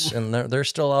recorders, and they're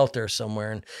still out there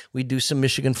somewhere. And we do some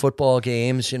Michigan football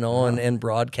games, and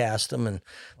broadcast them. And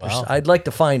I'd like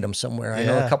to find them somewhere. I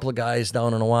know a couple of guys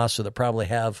down in Owasso that probably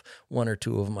have one or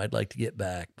two of them. I'd like to get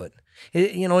back, but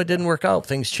it didn't work out.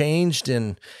 Things changed,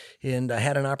 and I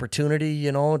had an opportunity,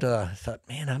 I thought,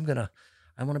 man,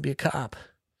 I want to be a cop.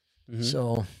 Mhm.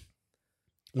 So,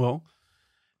 Well,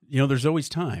 there's always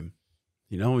time.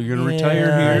 You're going to Yeah,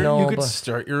 retire I here. know, You could but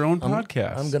start your own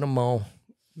podcast. I'm gonna mow.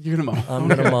 You're going to mow. I'm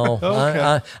gonna mow.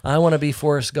 Okay. I want to be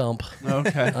Forrest Gump.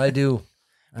 Okay. I do.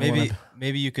 I wanna-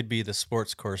 Maybe you could be the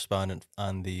sports correspondent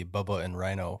on the Bubba and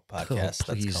Rhino podcast Oh, that's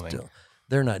please coming. don't.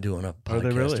 They're not doing a podcast, Are they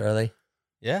really? are they?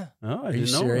 Yeah, Oh, I Are you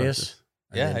didn't know about serious? this.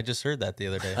 yeah. I just heard that the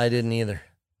other day. I didn't either.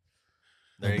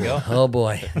 There you go. Oh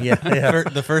boy. Yeah. Yeah.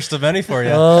 The first of many for you.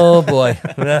 Oh boy.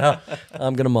 Yeah.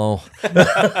 I'm gonna mow.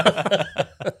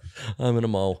 I'm gonna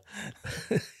mow.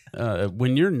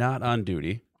 When you're not on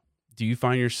duty, do you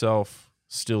find yourself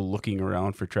still looking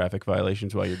around for traffic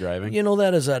violations while you're driving?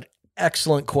 That is an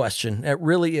excellent question. It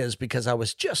really is, because I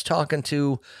was just talking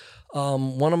to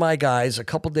one of my guys a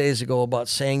couple days ago about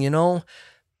saying,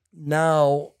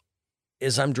 now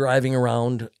as I'm driving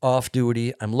around off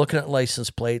duty, I'm looking at license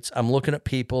plates, I'm looking at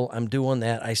people, I'm doing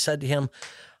that. I said to him,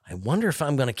 I wonder if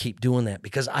I'm going to keep doing that,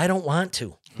 because I don't want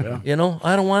to. Yeah.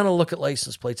 I don't want to look at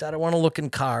license plates. I don't want to look in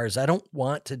cars. I don't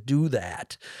want to do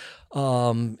that.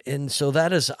 And so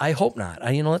that is, I hope not.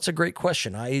 That's a great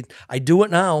question. I do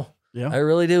it now. Yeah. I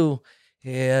really do.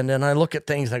 And then I look at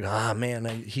things like, man,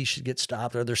 he should get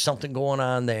stopped, or there's something going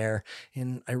on there.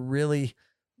 And I really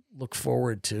look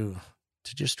forward to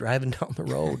just driving down the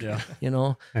road, Yeah.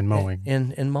 And mowing.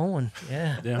 and mowing.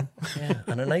 Yeah. Yeah. Yeah.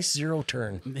 On a nice zero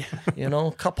turn,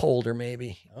 cup holder,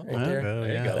 maybe right there. Oh,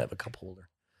 You yeah. got to have a cup holder.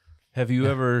 Have you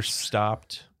ever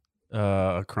stopped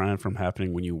a crime from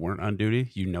happening when you weren't on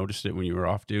duty? You noticed it when you were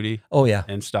off duty Oh yeah.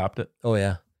 and stopped it? Oh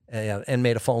yeah. Yeah. And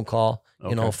made a phone call,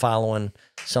 Okay. following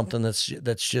something that's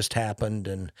just happened,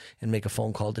 and make a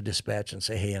phone call to dispatch and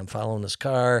say, hey, I'm following this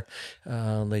car.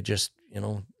 They just,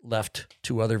 left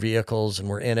 2 other vehicles and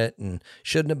were in it and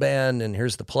shouldn't have been. And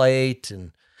here's the plate,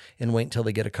 and wait until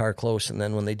they get a car close. And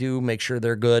then when they do, make sure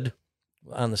they're good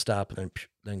on the stop, and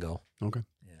then go. Okay.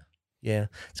 Yeah.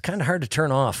 It's kind of hard to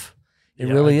turn off. It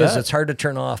Yeah, really I is. bet. It's hard to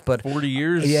turn off, but 40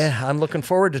 years? yeah, I'm looking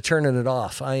forward to turning it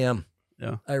off. I am.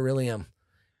 Yeah. I really am.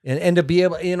 And to be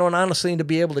able, and honestly, to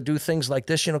be able to do things like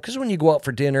this, because when you go out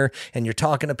for dinner and you're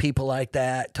talking to people like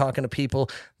that,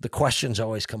 the questions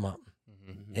always come up.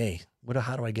 Mm-hmm. Hey,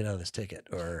 how do I get out of this ticket?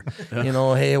 Or,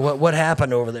 hey, what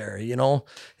happened over there?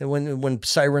 And when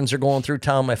sirens are going through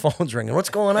town, my phone's ringing. What's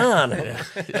going on? I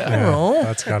don't know.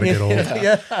 That's got to get old.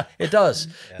 Yeah, it does.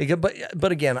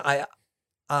 But again,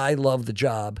 I love the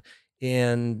job,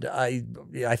 and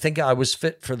I think I was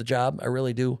fit for the job. I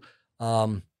really do.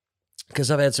 Because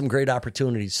I've had some great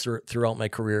opportunities throughout my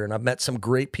career, and I've met some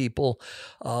great people,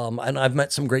 and I've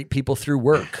met some great people through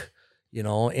work,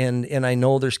 and I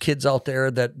know there's kids out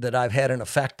there that I've had an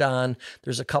effect on.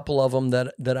 There's a couple of them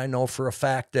that I know for a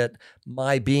fact that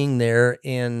my being there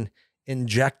and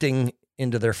injecting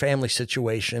into their family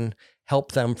situation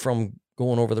helped them from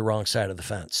going over the wrong side of the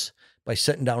fence by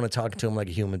sitting down and talking to them like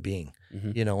a human being.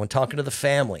 Mm-hmm. And talking to the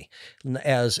family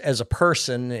as a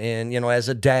person, and, as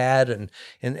a dad,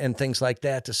 and things like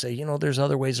that, to say, there's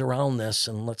other ways around this,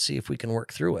 and let's see if we can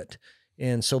work through it.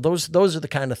 And so those are the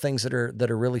kind of things that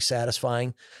are really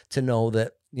satisfying to know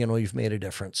that, you've made a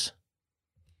difference.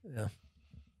 Yeah.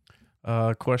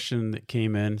 Question that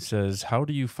came in says, how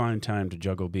do you find time to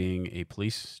juggle being a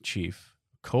police chief,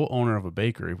 co-owner of a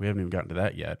bakery? We haven't even gotten to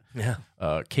that yet. Yeah.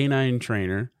 Canine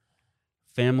trainer,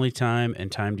 family time,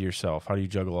 and time to yourself. How do you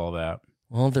juggle all that?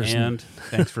 Well, And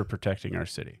thanks for protecting our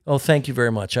city. Oh, thank you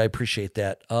very much. I appreciate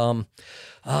that.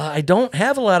 I don't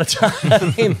have a lot of time.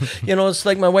 It's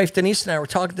like my wife Denise and I were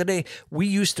talking today.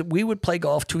 We would play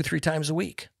golf 2 or 3 times a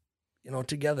week,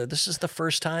 together. This is the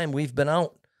first time we've been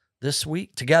out this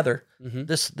week together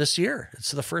this year.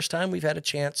 It's the first time we've had a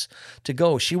chance to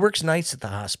go. She works nights at the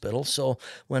hospital, so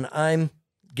when I'm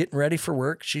getting ready for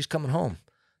work, she's coming home.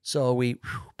 So we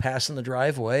pass in the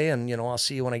driveway, and I'll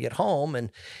see you when I get home. And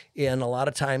a lot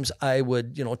of times I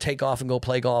would take off and go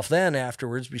play golf then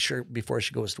afterwards, before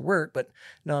she goes to work. But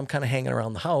now I'm kind of hanging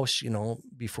around the house,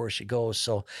 before she goes.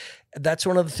 So that's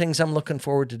one of the things I'm looking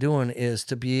forward to doing, is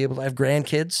to be able to have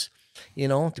grandkids,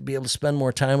 to be able to spend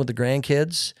more time with the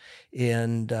grandkids,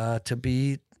 and to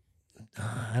be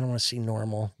I don't want to see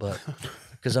normal, but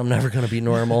because I'm never going to be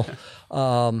normal.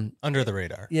 Under the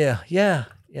radar. Yeah.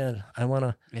 I want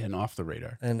to. And off the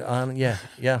radar. And on, yeah,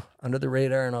 under the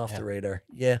radar and off the radar.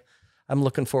 Yeah, I'm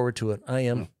looking forward to it. I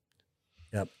am.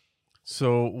 Yep.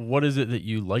 So what is it that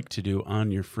you like to do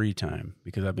on your free time?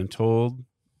 Because I've been told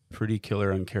pretty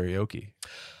killer on karaoke.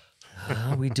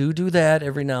 We do that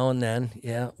every now and then.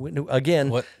 Yeah. Again,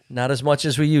 What? not as much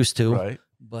as we used to. Right.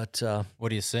 But What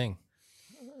do you sing?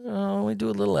 we do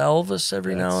a little Elvis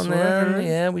every now and That's what I then. heard.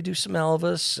 Yeah, we do some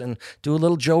Elvis and do a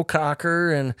little Joe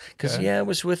Cocker. And because, Okay. it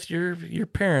was with your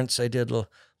parents. I did a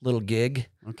little gig.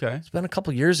 Okay. It's been a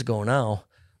couple years ago now.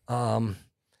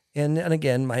 And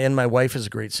again, my wife is a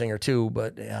great singer too,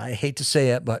 but I hate to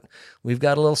say it, but we've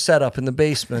got a little setup in the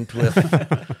basement with,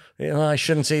 I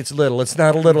shouldn't say it's little. It's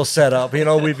not a little setup.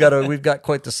 We've got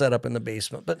quite the setup in the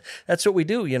basement, but that's what we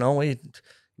do.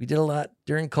 We did a lot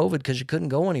during COVID because you couldn't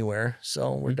go anywhere.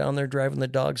 So we're down there driving the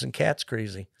dogs and cats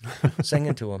crazy,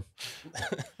 singing to them.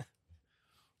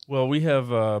 Well, we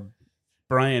have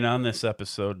Brian on this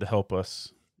episode to help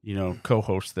us,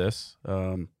 co-host this.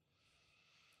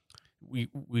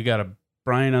 We got a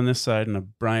Brian on this side and a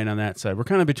Brian on that side. We're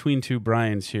kind of between two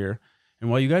Brians here.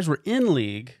 And while you guys were in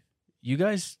league, you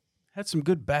guys had some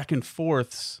good back and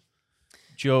forths,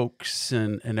 jokes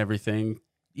and everything.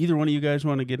 Either one of you guys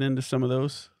want to get into some of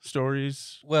those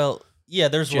stories? Well, yeah,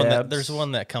 there's Jabs.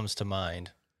 one that comes to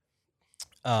mind.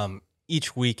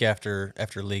 Each week after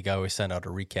league, I always send out a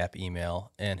recap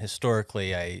email, and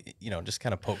historically, I just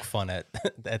kind of poke fun at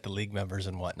the league members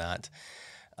and whatnot.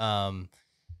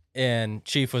 And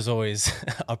Chief was always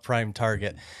a prime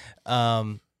target.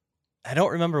 I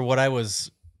don't remember what I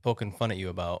was poking fun at you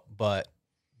about, but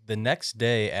the next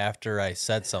day after I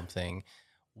said something,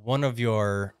 one of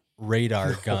your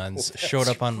radar guns showed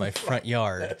up on my front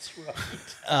yard. That's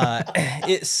right.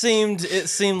 It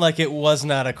seemed like it was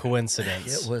not a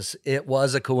coincidence. It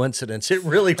was a coincidence. It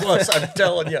really was. I'm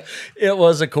telling you, it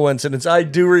was a coincidence. I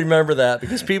do remember that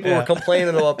because people were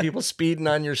complaining about people speeding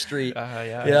on your street.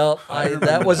 Yeah.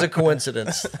 That was a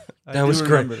coincidence. That was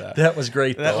great. That was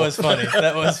great. That though. was funny.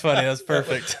 That was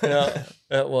perfect. Yeah,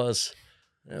 that was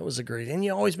a great. And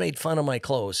you always made fun of my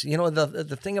clothes.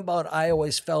 The thing about I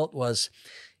always felt was,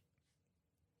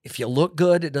 if you look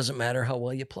good, it doesn't matter how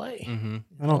well you play. Mm-hmm.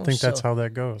 I don't think that's so- how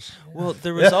that goes. Well,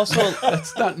 there was also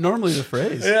That's not normally the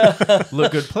phrase. Yeah.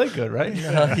 Look good, play good, right?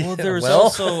 well, there was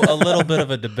also a little bit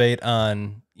of a debate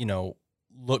on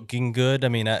looking good. I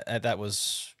mean, that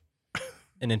was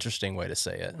an interesting way to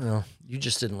say it. Well, you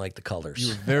just didn't like the colors. You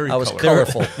were very I was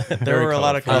colorful. colorful. There were a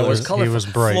lot of I was colors, colorful. He was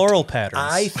bright. floral patterns.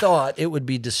 I thought it would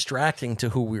be distracting to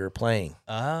who we were playing.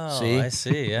 Oh, See? I see.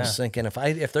 I Yeah, was thinking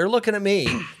if they're looking at me,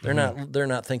 they're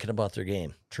not thinking about their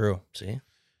game. true. See,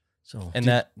 so And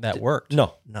that worked.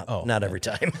 no, not every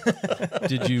time.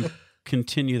 Did you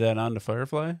continue that on to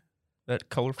Firefly? That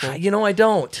colorful? I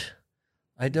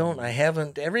don't. I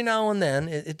haven't. Every now and then,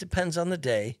 it depends on the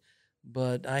day,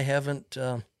 but I haven't.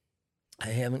 I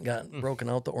haven't gotten broken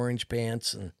out the orange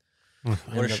pants and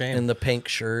What a shame. and the pink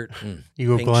shirt and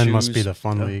Eagle pink Glen must shoes. be the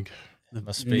fun league.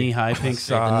 Must be. Knee-high pink Must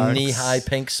be. socks. knee-high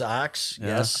pink socks.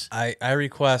 Yeah. Yes. I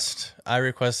request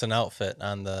an outfit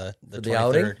on the For the 23rd.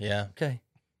 outing? Yeah. Okay,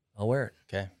 I'll wear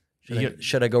it. Okay.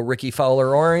 Should I go Ricky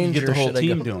Fowler orange? You get the or whole should I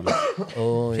team go- doing it.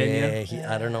 Oh Can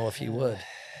yeah, I don't know if he would.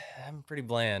 I'm pretty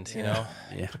bland, Yeah.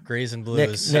 Grays and Nick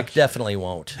blues. definitely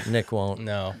won't. Nick won't.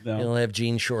 No. No. He'll have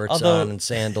jean shorts Although- on and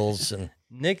sandals and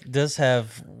Nick does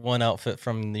have one outfit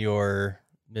from your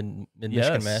Mid Michigan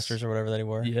Yes. Masters or whatever that he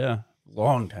wore. Yeah.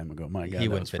 Long time ago. My God. He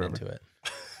that wouldn't was fit forever. into it.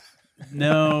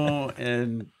 No,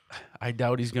 and I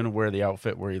doubt he's going to wear the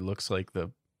outfit where he looks like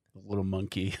the the little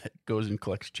monkey that goes and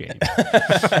collects change.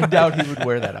 I doubt he would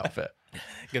wear that outfit.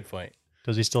 Good point.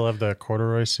 Does he still have the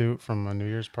corduroy suit from a New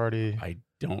Year's party? I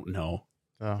don't know.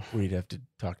 Oh, We'd have to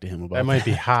talk to him about that might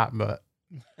be hot, but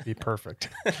be perfect.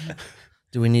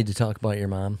 Do we need to talk about your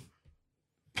mom?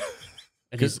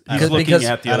 And he's because- looking because-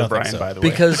 at the I other don't think Brian, so. by the way.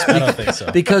 Because I don't think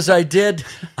so. because I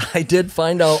did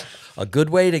find out a good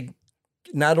way to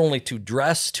not only to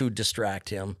dress to distract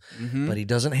him, Mhm. but he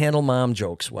doesn't handle mom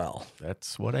jokes well.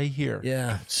 That's what I hear.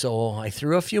 Yeah, so I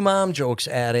threw a few mom jokes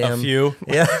at him. A few.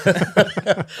 Yeah,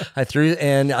 I threw,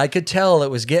 and I could tell it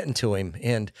was getting to him.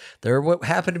 And there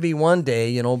happened to be one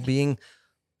day, being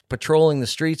patrolling the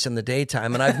streets in the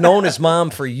daytime, and I've known his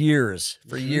mom for years.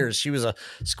 For years, she was a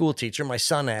school teacher. My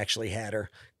son actually had her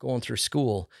going through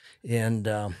school, and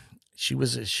she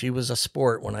was a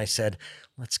sport when I said,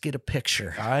 "Let's get a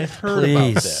picture." I've heard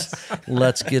about Please, this.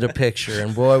 let's get a picture.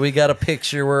 And boy, we got a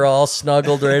picture. We're all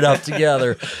snuggled right up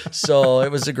together. So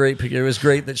it was a great picture. It was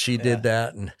great that she did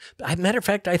that. And matter of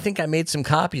fact, I think I made some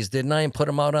copies, didn't I? And put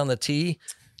them out on the tee.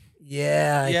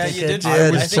 Yeah, Yeah, I think you did. I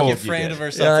did. was I think told you you framed did. them or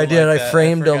Yeah, something. I did. Like I that.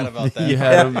 framed forgot them. about that. You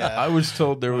had him. Yeah. I was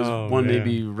told there was Oh, one man.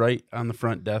 maybe right on the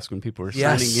front desk when people were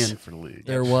Yes. signing in for the league.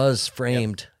 There was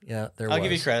framed. Yeah, there was. I'll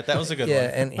give you credit. That was a good Yeah,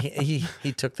 one. and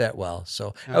he took that well.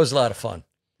 So that was a lot of fun.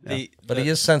 The, But he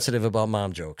is sensitive about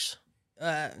mom jokes.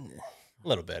 a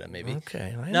little bit, maybe.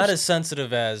 Okay. I Not as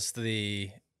sensitive as the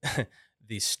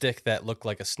the stick that looked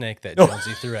like a snake that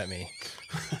Jonesy threw at me.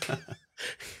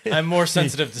 I'm more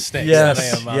sensitive to snakes than I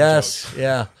Yes. am mom Yes. jokes.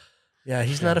 Yeah. Yeah.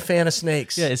 He's not a fan of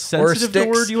snakes. Yeah, is Or sensitive the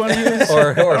sticks. word you want to use?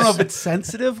 Or- I don't know or- if it's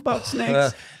sensitive about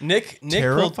snakes. Nick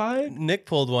Terrified?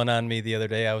 pulled one on me the other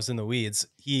day. I was in the weeds.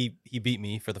 He beat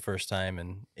me for the first time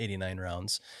in 89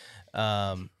 rounds.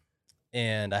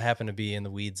 And I happened to be in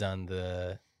the weeds on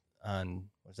what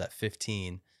was that,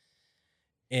 15.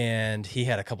 And he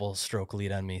had a couple stroke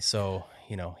lead on me. So,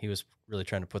 he was really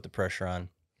trying to put the pressure on.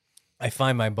 I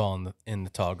find my ball in the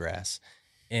tall grass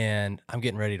and I'm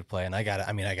getting ready to play, and I got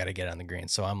to get on the green.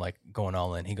 So I'm like going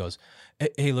all in. He goes,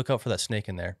 hey, look out for that snake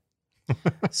in there.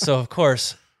 So of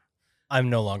course I'm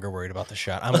no longer worried about the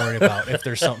shot. I'm worried about if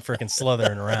there's something freaking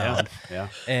slithering around. Yeah.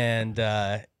 And,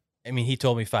 he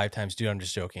told me 5 times, dude, I'm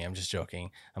just joking.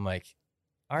 I'm like,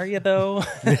 are you though?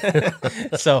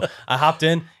 So I hopped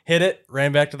in, hit it,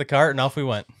 ran back to the cart, and off we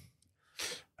went.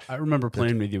 I remember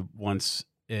playing with you once,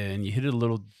 and you hit it a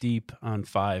little deep on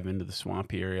 5 into the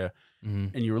swampy area,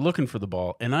 Mm-hmm. and you were looking for the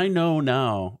ball. And I know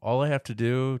now all I have to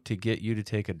do to get you to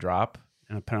take a drop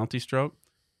and a penalty stroke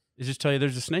is just tell you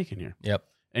there's a snake in here. Yep.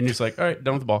 And you're just like, all right,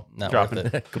 done with the ball. Not Dropping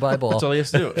worth it. Goodbye, ball. That's all he has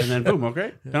to do. And then boom,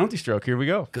 okay, penalty stroke. Here we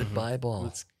go. Goodbye, ball.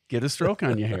 Let's get a stroke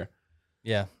on you here.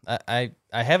 Yeah. I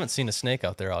haven't seen a snake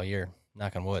out there all year,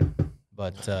 knock on wood.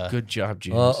 But Good job,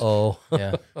 James. Uh-oh.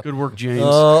 yeah. Good work, James.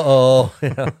 Uh-oh.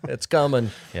 Yeah, it's coming.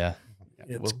 Yeah.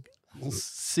 We'll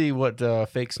see what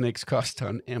fake snakes cost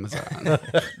on Amazon.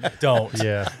 Don't.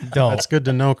 Yeah, Don't. that's good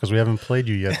to know because we haven't played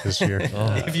you yet this year.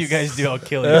 If you guys do, I'll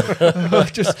kill you.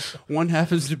 Just one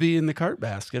happens to be in the cart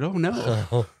basket. Oh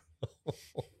no.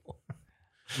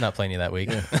 Not playing you that week.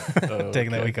 Oh,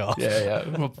 Taking that okay. week off. Yeah.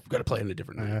 We've got to play in a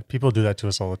different night. Yeah, people do that to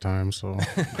us all the time, so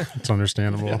it's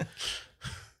understandable.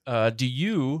 Do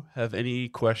you have any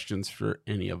questions for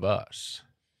any of us?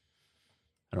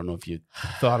 I don't know if you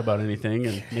thought about anything,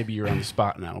 and maybe you're on the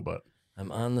spot now, but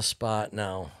I'm on the spot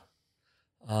now.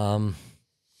 Gosh,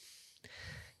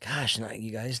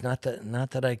 you guys, not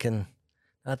that I can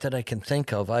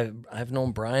think of. I've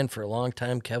known Brian for a long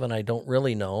time. Kevin, I don't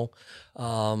really know.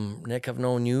 Nick, I've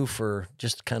known you for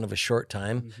just kind of a short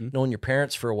time. Known your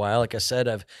parents for a while. Like I said,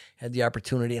 I've had the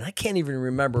opportunity, and I can't even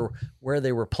remember where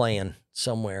they were playing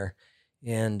somewhere,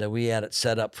 and we had it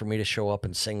set up for me to show up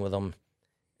and sing with them.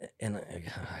 And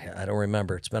I don't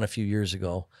remember. It's been a few years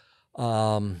ago.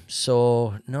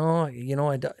 So no,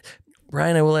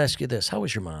 Brian, I will ask you this: how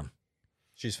was your mom?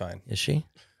 She's fine. Is she?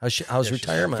 How's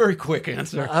retirement? very quick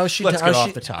answer. How's she? Let's get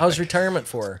off the topic. How's retirement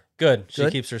for her? Good. She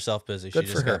Good? keeps herself busy. Good She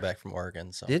for just her. got back from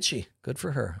Oregon. So Did she? Good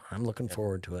for her. I'm looking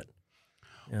forward to it.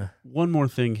 Yeah. One more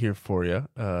thing here for you.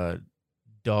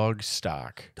 Dog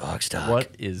stock. Dog stock.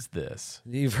 What is this?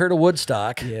 You've heard of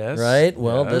Woodstock, Yes, right?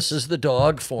 Well, yes. this is the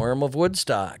dog form of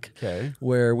Woodstock, Okay.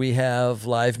 where we have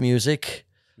live music,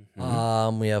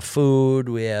 Mm-hmm. we have food,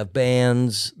 we have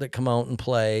bands that come out and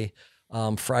play.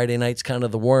 Friday night's kind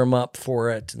of the warm up for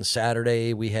it, and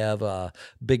Saturday we have a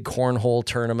big cornhole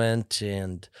tournament,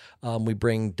 and we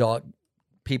bring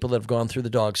people that have gone through the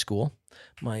dog school,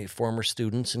 my former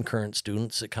students and current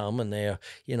students that come, and they,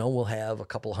 we'll have a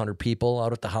couple hundred people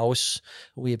out at the house.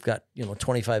 We've got,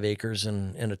 25 acres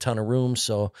and a ton of rooms.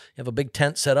 So you have a big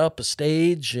tent set up, a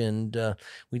stage, and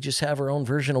we just have our own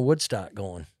version of Woodstock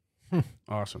going.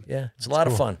 Awesome. Yeah, it's a lot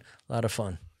of fun. A lot of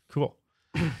fun. Cool.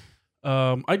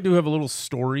 I do have a little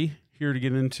story here to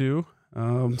get into.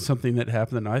 Something that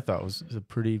happened that I thought was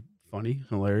pretty funny,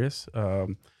 hilarious.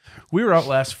 We were out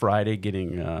last Friday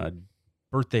getting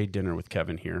birthday dinner with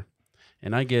Kevin here,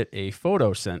 and I get a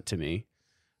photo sent to me.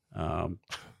 We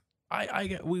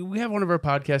have one of our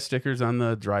podcast stickers on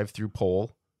the drive-through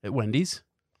pole at Wendy's.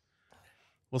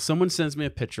 Well, someone sends me a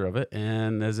picture of it,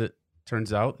 and as it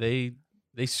turns out, they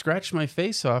scratched my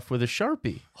face off with a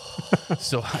Sharpie.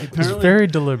 So I It's apparently very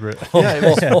deliberate. yeah,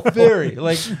 it was very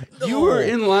like you were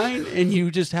in line and you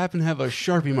just happened to have a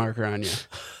Sharpie marker on you.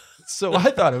 So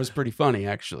I thought it was pretty funny,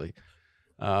 actually.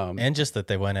 And just that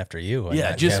they went after you. and Yeah,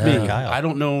 not just Kevin me. and Kyle. I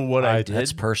don't know what I did.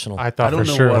 That's personal. I thought I don't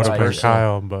for know sure it what would have been I saw.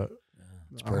 Kyle, but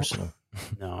It's personal.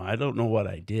 No, I don't know what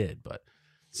I did, but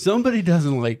somebody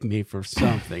doesn't like me for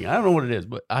something. I don't know what it is,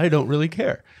 but I don't really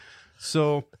care.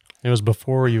 So it was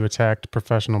before you attacked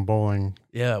professional bowling,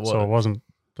 yeah, well, so it wasn't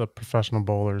the professional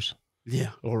bowlers.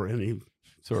 yeah, or any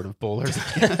sort of bowlers.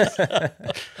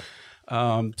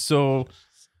 So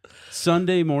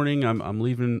Sunday morning, I'm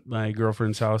leaving my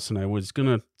girlfriend's house, and I was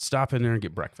gonna stop in there and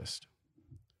get breakfast.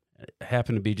 It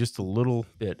happened to be just a little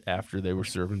bit after they were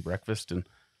serving breakfast, and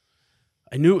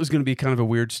I knew it was going to be kind of a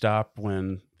weird stop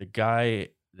when the guy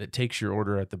that takes your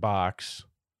order at the box,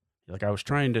 like I was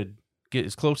trying to get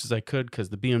as close as I could because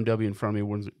the BMW in front of me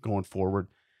wasn't going forward,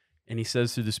 and he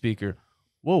says through the speaker,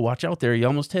 "Whoa, watch out there, you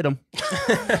almost hit him."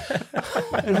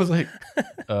 And I was like,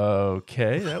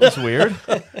 okay, that was weird.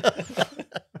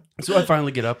 So I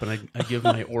finally get up and I give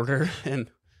my order, and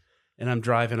I'm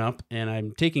driving up, and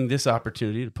I'm taking this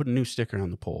opportunity to put a new sticker on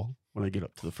the pole when I get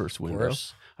up to the first window.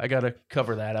 course. I got to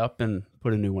cover that up and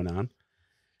put a new one on.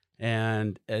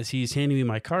 And as he's handing me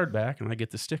my card back and I get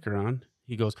the sticker on,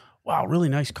 he goes, "Wow, really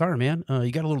nice car, man.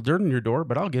 You got a little dirt in your door,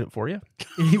 but I'll get it for you."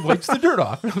 And he wipes the dirt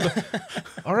off. I was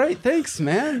like, "All right, thanks,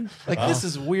 man. Like, this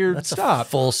is a weird That's stop." a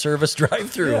full service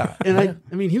drive-through. Yeah. And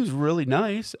I mean, he was really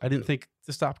nice. I didn't think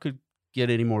the stop could get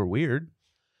any more weird.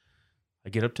 I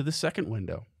get up to the second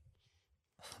window,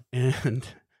 and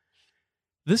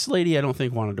this lady I don't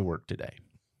think wanted to work today.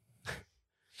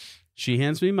 She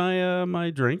hands me my my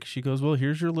drink. She goes, "Well,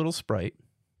 here's your little Sprite."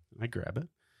 I grab it,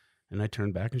 and I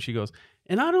turn back, and she goes,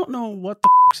 "And I don't know what the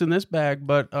fuck's in this bag,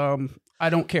 but I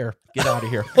don't care. Get out of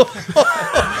here."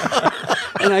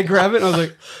 And I grab it, and I was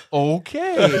like,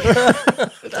 "Okay."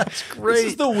 That's This great.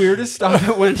 is the weirdest stop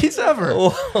at Wendy's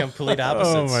ever. Complete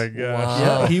opposites. Oh my gosh. Wow.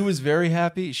 Yeah, he was very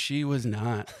happy. She was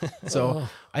not. So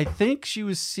I think she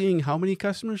was seeing how many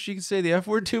customers she could say the F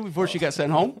word to before she got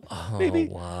sent home. Maybe.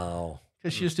 Oh, wow.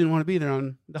 Because she just didn't want to be there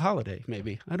on the holiday,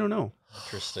 maybe. I don't know.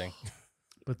 Interesting.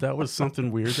 But that was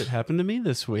something weird that happened to me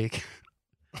this week.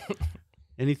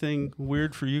 Anything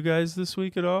weird for you guys this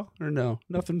week at all? Or no?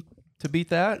 Nothing to beat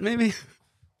that, maybe?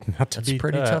 Not to That's beat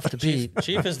pretty that. tough to beat.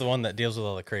 Chief is the one that deals with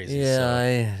all the crazy.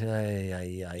 Yeah, So. yeah.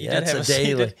 He It's did a have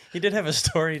daily. he did have a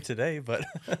story today, but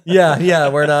Yeah.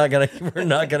 We're not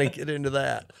gonna get into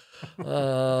that.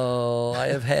 Oh, I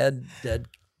have had dead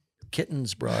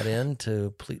kittens brought in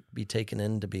to be taken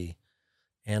in to be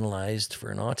analyzed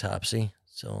for an autopsy.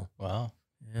 So wow,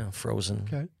 yeah, frozen.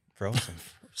 Okay. frozen.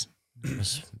 It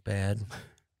was bad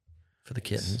for the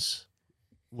kittens.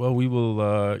 Well, we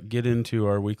will get into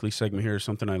our weekly segment here.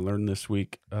 Something I learned this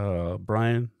week.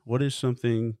 Brian, what is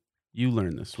something you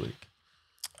learned this week?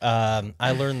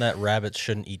 I learned that rabbits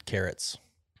shouldn't eat carrots.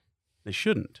 They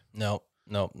shouldn't. No,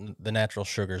 the natural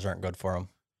sugars aren't good for them.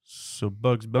 So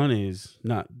Bugs Bunny's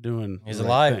not doing He's the a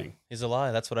right lie. thing. He's a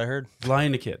lie. That's what I heard.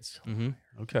 Lying to kids. Mm-hmm.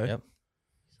 Okay. Yep.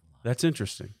 That's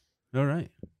interesting. All right.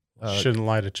 Shouldn't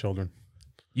lie to children.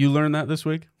 You learned that this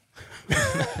week?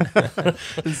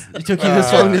 It took you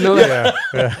this long to know that?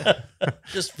 Yeah.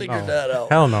 Just figured No. that out.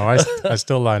 Hell no. I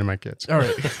still lie to my kids. All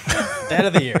right. Dad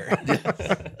of the year.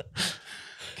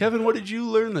 Kevin, what did you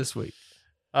learn this week?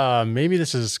 Maybe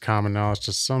this is common knowledge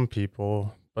to some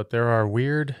people, but there are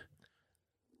weird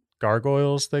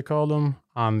gargoyles, they call them,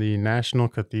 on the National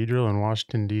Cathedral in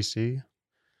Washington, D.C.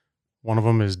 One of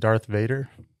them is Darth Vader.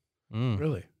 Mm.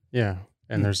 Really? Yeah.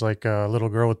 And there's like a little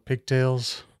girl with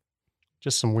pigtails.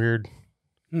 Just some weird.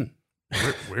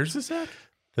 Where's this at?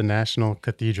 The National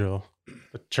Cathedral,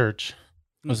 the church.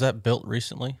 Was that built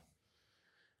recently?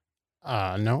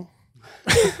 No.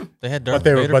 They had Darth But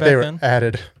they were, Vader but back they were then?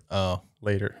 added Oh,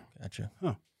 later. gotcha.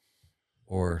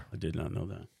 Or I did not know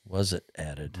that. was it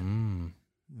added? Mm.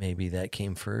 maybe that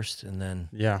came first, and then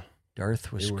Yeah.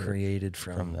 Darth was They were created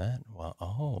From from that. Wow.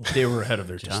 Oh. They were ahead of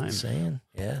their Just time. saying.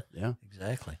 Yeah, Yeah.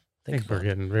 exactly. I think we're about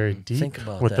getting very deep Think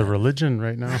about with the that. religion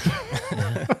right now.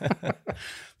 Yeah.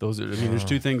 Those are, I mean, there's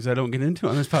two things I don't get into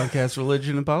on this podcast: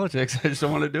 religion and politics. I just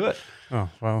don't want to do it. Oh,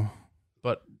 well,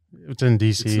 But it's in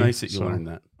DC. it's nice that you so- learned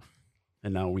that,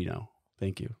 and now we know.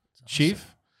 Thank you,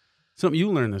 Chief. Something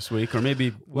you learned this week, or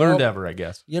maybe learned Well, ever, I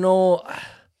guess. You know,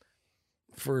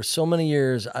 for so many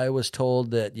years, I was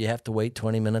told that you have to wait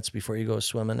 20 minutes before you go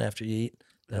swimming after you eat.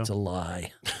 That's a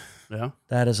lie. Yeah.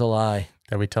 That is a lie.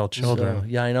 that we tell children. So,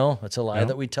 yeah, I know. It's a lie Yeah.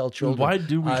 that we tell children. Why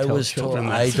do we I tell was children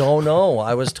told, this? I don't know.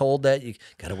 I was told that you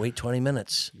got to wait 20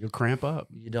 minutes. You'll cramp up.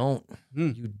 You don't.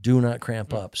 Hmm. You do not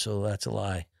cramp up. So that's a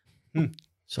lie. Hmm.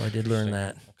 So I did learn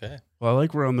that. Okay. Well, I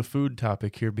like we're on the food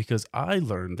topic here because I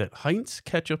learned that Heinz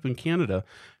Ketchup in Canada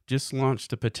just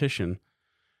launched a petition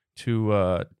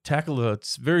to tackle a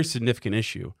very significant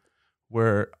issue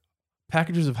where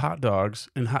packages of hot dogs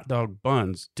and hot dog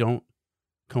buns don't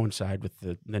coincide with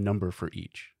the number for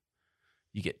each.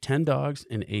 You get 10 dogs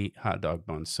and 8 hot dog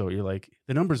buns. So you're like,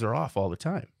 the numbers are off all the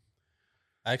time.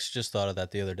 I actually just thought of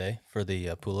that the other day for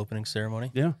the pool opening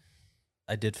ceremony. Yeah.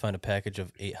 I did find a package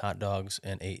of 8 hot dogs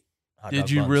and 8 hot Did dog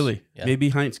you buns. really? Yeah. Maybe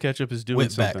Heinz Ketchup is doing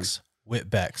something.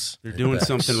 Whitbecks. They're doing Whitbecks.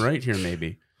 something right here,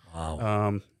 maybe.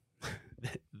 Wow.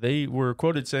 They were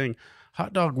quoted saying,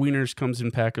 hot dog wieners comes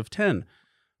in pack of 10,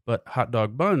 but hot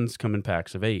dog buns come in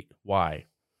packs of 8. Why?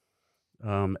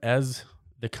 As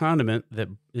the condiment that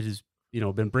it has,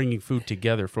 been bringing food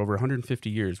together for over 150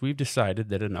 years, we've decided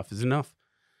that enough is enough.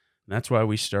 And that's why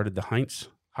we started the Heinz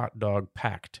Hot Dog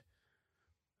Pact.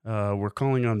 We're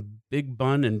calling on big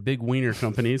bun and big wiener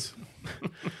companies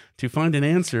to find an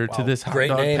answer to this hot Great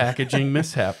dog name. packaging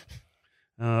mishap.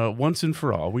 Once and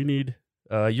for all, we need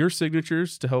your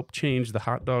signatures to help change the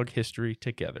hot dog history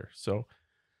together. So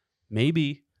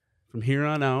maybe from here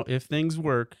on out, if things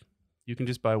work, you can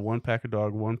just buy 1 pack of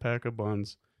dog, 1 pack of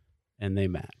buns, and they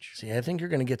match. See, I think you're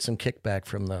going to get some kickback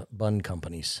from the bun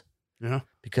companies. Yeah.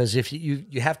 Because if you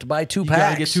have to buy 2 You packs,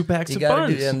 gotta get 2 packs you of gotta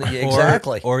buns.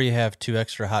 exactly. Or you have 2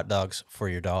 extra hot dogs for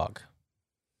your dog.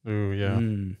 Ooh, yeah.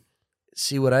 Mm.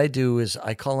 See, what I do is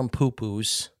I call them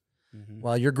poo-poos. Mhm.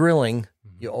 While you're grilling,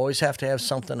 you always have to have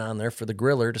something on there for the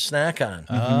griller to snack on.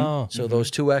 Oh. So those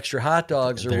 2 extra hot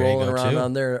dogs are There you rolling go, around too.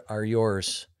 on there are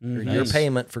yours. They're Mhm. your Nice.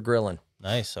 payment for grilling.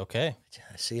 Nice. Okay.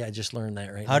 See, I just learned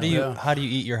that right How now. do you Yeah. how do you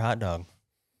eat your hot dog?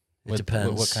 It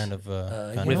depends. What kind of you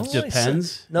condiment? know, With I said-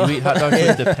 depends? No. You eat hot dogs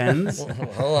with depends?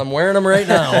 Well, I'm wearing them right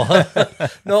now.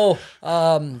 No,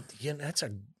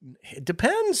 it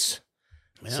depends.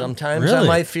 Yeah. Sometimes I Really?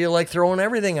 might feel like throwing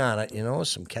everything on it,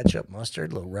 some ketchup,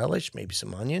 mustard, a little relish, maybe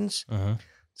some onions. Uh-huh.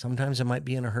 Sometimes I might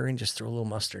be in a hurry and just throw a little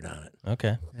mustard on it.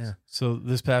 Okay. So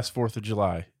this past 4th of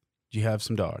July, did you have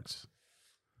some dogs?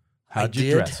 How'd I you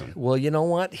did. dress them? Well, you know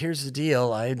what? Here's the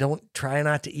deal. I don't try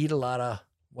not to eat a lot of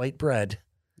white bread.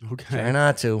 Try Okay.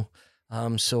 not to.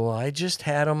 So I just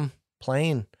had them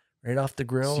plain right off the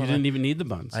grill. So you and didn't even need the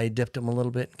buns. I dipped them a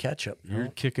little bit in ketchup. You're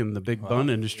kicking the big bun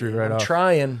industry right I'm off.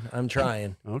 trying. I'm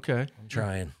trying. Okay. I'm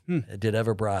trying. Hmm. I did have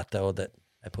a brat though that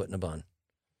I put in a bun.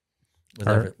 With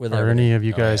Are, with are everything. any of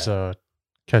you Oh, guys yeah.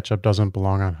 ketchup doesn't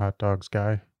belong on hot dogs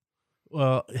guy?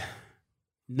 Well,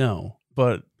 no,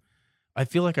 but I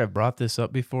feel like I've brought this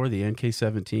up before, the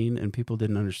NK-17, and people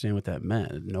didn't understand what that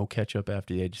meant. No ketchup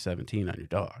after the age of 17 on your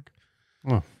dog.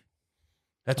 Oh.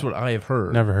 That's what I have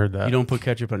heard. Never heard that. You don't put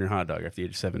ketchup on your hot dog after the age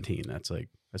of 17. That's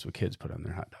what kids put on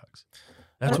their hot dogs.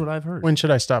 That's what I've heard. When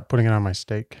should I stop putting it on my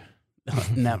steak?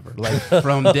 Never. Like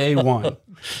from day one.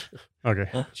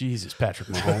 Okay. Jesus, Patrick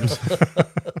Mahomes.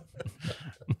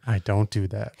 I don't do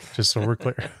that, just so we're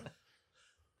clear.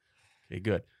 Okay,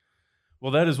 good.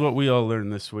 Well, that is what we all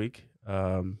learned this week.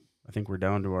 I think we're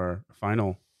down to our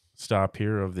final stop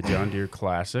here of the John Deere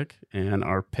Classic and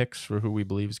our picks for who we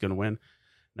believe is going to win.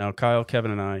 Now, Kyle,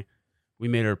 Kevin, and I, we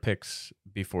made our picks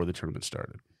before the tournament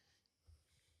started.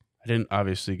 I didn't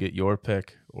obviously get your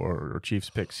pick or Chief's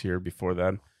picks here before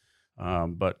then,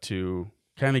 but to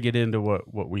kind of get into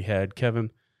what we had, Kevin,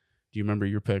 do you remember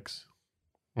your picks?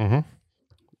 Mm-hmm.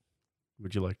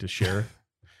 Would you like to share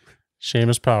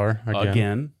Seamus Power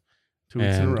again? 2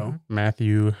 weeks in a and row.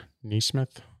 Matthew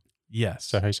Neesmith. Is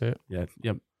Yes. that how you say it? Yeah.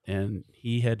 Yep. And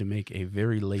he had to make a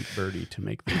very late birdie to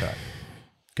make the cut.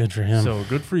 Good for him. So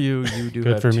good for you. You do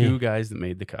Good have for me. 2 guys that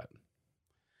made the cut.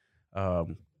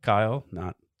 Kyle,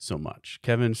 not so much.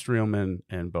 Kevin Streelman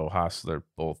and Bo Hostler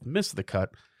both missed the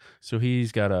cut. So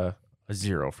he's got a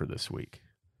 0 for this week.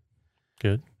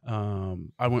 Good.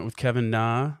 I went with Kevin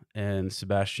Na and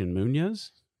Sebastian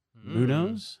Munoz.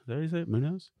 Munoz? There you say it?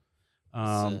 Munoz?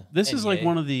 This is like NEA.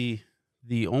 one of the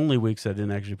the only weeks I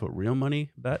didn't actually put real money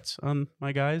bets on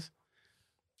my guys.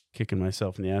 Kicking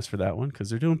myself in the ass for that one because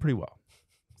they're doing pretty well.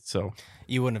 So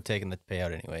You wouldn't have taken the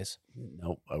payout anyways.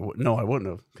 no, I wouldn't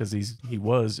have because he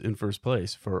was in first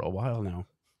place for a while now.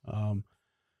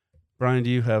 Brian, do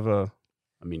you have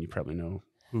you probably know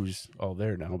who's all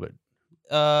there now, but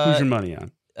who's your money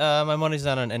on? My money's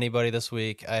not on anybody this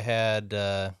week. I had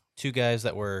 2 guys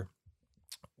that were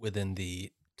within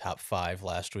the top 5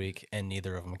 last week, and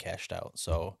neither of them cashed out.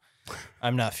 So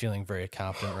I'm not feeling very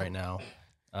confident right now.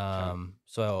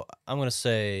 So I'm going to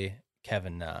say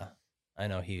Kevin Na. I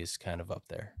know he's kind of up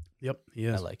there. Yep, he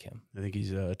is. I like him. I think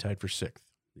he's tied for 6th.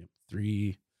 Yep,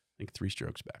 3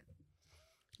 strokes back.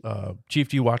 Chief,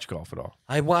 do you watch golf at all?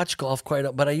 I watch golf quite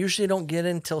a but I usually don't get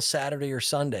in until Saturday or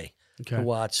Sunday to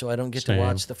watch, so I don't get to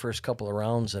watch the first couple of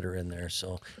rounds that are in there.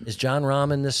 So is John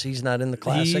Rahm in this? He's not in the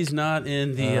Classic? He's not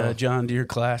in the John Deere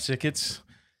Classic. It's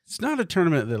not a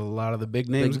tournament that a lot of the big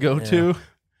names go to.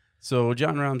 So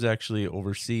John Rahm's actually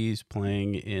overseas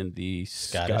playing in the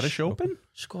Scottish Open.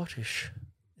 Scottish,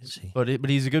 is he? But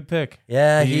he's a good pick.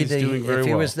 Yeah, he's doing very if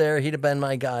he well. was there, he'd have been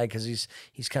my guy because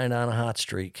he's kind of on a hot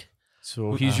streak.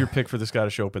 So he's your pick for the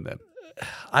Scottish Open then?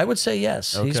 I would say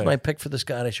yes. He's Okay. my pick for the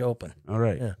Scottish Open. All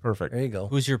right, Yeah. perfect. There you go.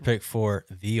 Who's your pick for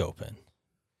the Open?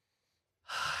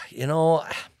 You know,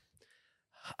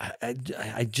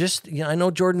 I just I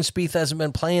know Jordan Spieth hasn't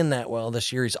been playing that well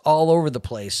this year. He's all over the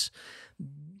place,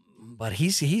 but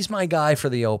he's my guy for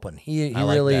the Open. He I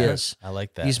like really that. is. I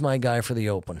like that. He's my guy for the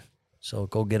Open. So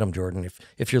go get him, Jordan,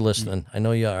 if you're listening. I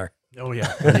know you are. Oh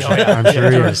yeah, I'm sure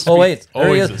he is. Oh wait, there he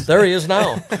Always is. is. There he is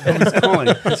now. He's calling.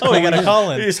 Oh, we got a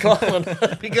call in. He's calling.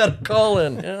 He got a call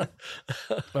in.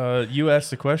 Yeah. You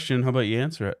asked the question. How about you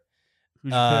answer it?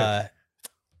 Who's your pick?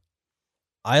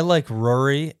 I like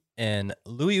Rory and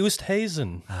Louis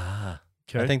Oosthuizen. Ah,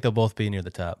 Okay. I think they'll both be near the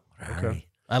top. okay.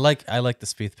 I like the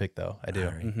Spieth pick though. I do.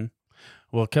 Mm-hmm.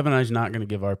 Well, Kevin and I's not going to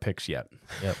give our picks yet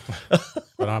Yep.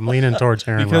 But I'm leaning towards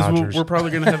Aaron because Rodgers. we're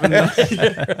probably going to have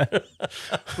another.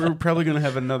 We're probably going to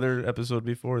have another episode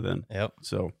before then. Yep.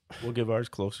 So we'll give ours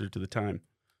closer to the time.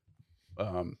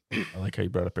 I like how you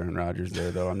brought up Aaron Rodgers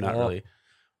there, though. I'm not really,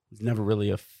 never really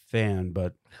a fan,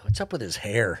 but What's up with his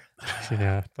hair?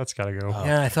 Yeah, that's got to go. Oh.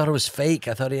 Yeah, I thought it was fake.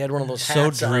 I thought he had one of those So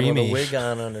hats on with dreamy. a wig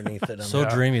on underneath it. So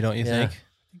dreamy, don't you Yeah. think?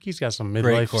 I think he's got some Great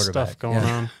midlife quarterback. stuff going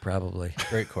Yeah. on. Probably.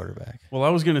 Great quarterback. well, I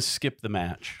was going to skip the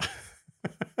match.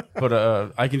 But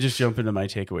I can just jump into my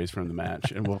takeaways from the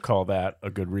match, and we'll call that a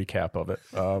good recap of it.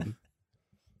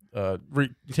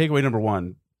 Takeaway number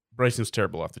 1, Bryson's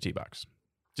terrible off the tee box.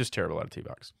 Just terrible out of tee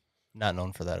box. Not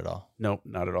known for that at all. Nope,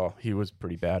 not at all. He was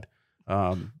pretty bad.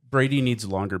 Brady needs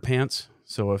longer pants,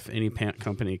 so if any pant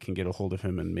company can get a hold of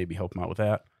him and maybe help him out with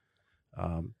that.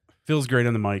 Feels great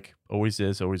on the mic. Always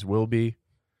is, always will be.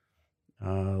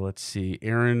 Let's see.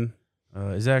 Aaron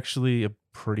is actually a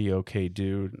pretty okay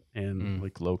dude and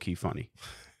like low-key funny.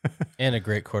 And a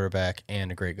great quarterback and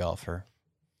a great golfer.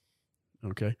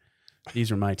 Okay.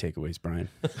 These are my takeaways, Brian.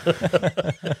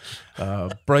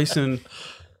 Bryson,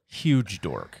 huge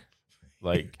dork.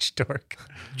 Like, Dork.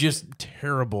 just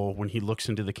terrible when he looks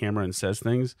into the camera and says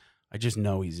things. I just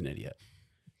know he's an idiot.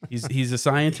 He's a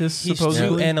scientist, He's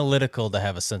supposedly. too analytical to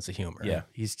have a sense of humor. Yeah,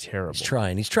 he's terrible. He's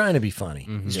trying. He's trying to be funny.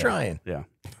 He's Yeah. trying. Yeah.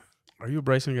 Are you a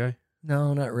Bryson guy?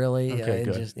 No, not really. Okay, I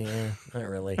good. just not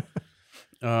really.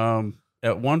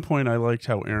 At one point, I liked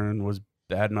how Aaron was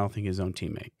bad-mouthing his own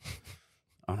teammate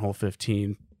on hole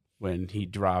 15 when he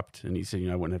dropped, and he said,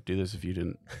 I wouldn't have to do this if you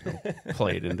didn't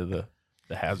play it into the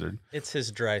hazard. It's his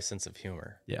dry sense of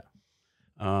humor.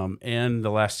 And the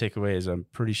last takeaway is I'm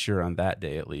pretty sure on that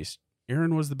day, at least,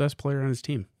 Aaron was the best player on his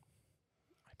team.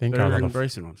 I think Better out than of the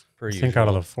Bryson was. Per I think out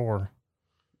of usual. the 4.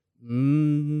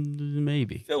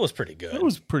 Maybe. Phil was pretty good. It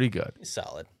was pretty good. He's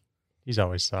solid. He's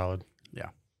always solid.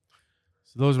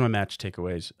 So those are my match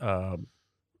takeaways.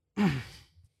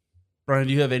 Brian,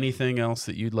 do you have anything else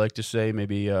that you'd like to say?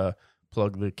 Maybe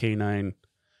plug the K9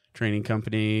 training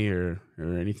company or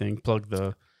anything? Plug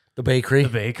the The bakery.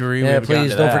 We Yeah, haven't gotten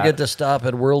please to don't that. forget to stop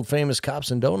at world famous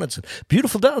Cops and Donuts in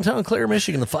beautiful downtown Clare,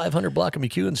 Michigan, the 500 block of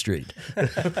McEwen Street.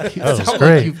 That Sounds was like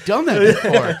great. you've done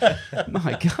that before.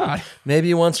 My God.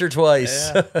 Maybe once or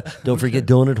twice. Don't forget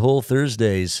Donut Hole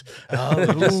Thursdays. Oh,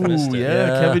 we just missed Ooh, it. yeah,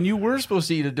 Yeah. Kevin, you were supposed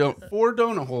to eat 4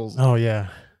 donut holes. Oh, yeah.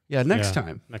 Yeah, next Yeah.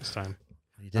 time. Next time.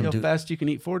 You See how didn't do fast you can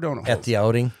eat 4 donut holes. at the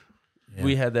outing.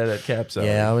 We had that at Caps.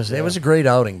 Yeah, it was a great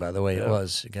outing, by the way. Yeah. It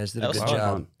was. You guys did a That was good a lot of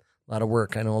job. fun. A lot of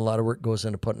work. I know a lot of work goes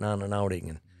into putting on an outing,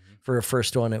 and for a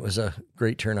first one, it was a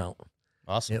great turnout.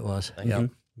 Awesome. It was. Thank Yeah,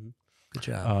 you. good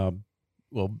job.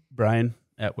 Well, Brian,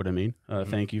 at what I mean,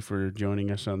 thank you for joining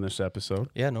us on this episode.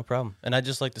 Yeah, no problem. And I'd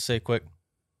just like to say quick,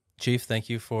 Chief, thank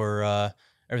you for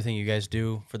everything you guys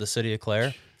do for the city of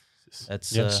Clare.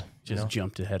 That's Yes. Just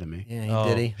jumped ahead of me. Yeah,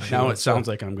 did he? Now it sounds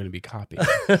like I'm going to be copied.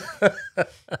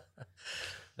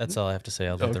 That's all I have to say.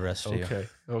 I'll let the rest to you.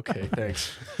 Okay,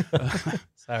 thanks.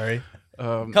 Sorry.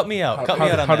 Cut me out. Cut me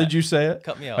out on how that. did you say it?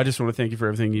 Cut me out. I just want to thank you for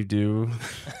everything you do.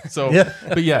 So, Yeah.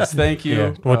 but yes, thank you.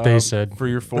 Yeah, what they said. for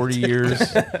your 40 years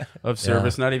of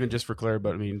service, not even just for Clare,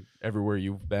 but I mean everywhere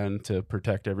you've been to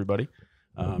protect everybody.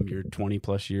 Your 20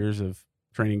 plus years of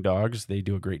training dogs, they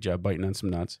do a great job biting on some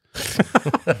nuts.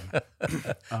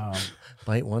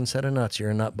 Bite one set of nuts,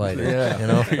 you're a nut biter. Yeah. You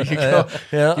know? There you go.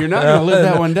 Yeah. You're not gonna live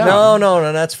that one down.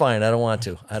 No, that's fine. I don't want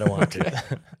to.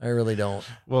 I really don't.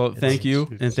 Well, thank you,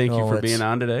 and thank you No, for it's- being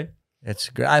on today. It's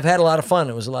great. I've had a lot of fun.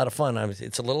 It was a lot of fun.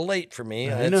 It's a little late for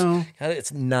me. I know.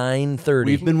 It's 9:30.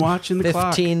 We've been watching the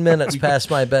clock. 15 minutes past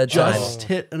my bedtime. Just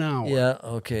hit an hour. Yeah.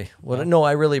 Okay. Well, no,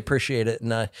 I really appreciate it.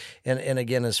 And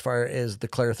again, as far as the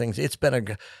Clare things, it's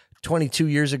been 22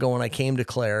 years ago when I came to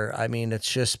Clare. I mean,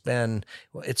 it's just been,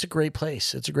 it's a great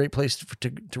place. It's a great place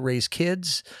to raise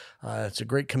kids. It's a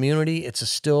great community. It's a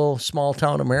still small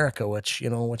town America, which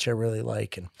I really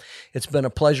like. And it's been a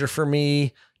pleasure for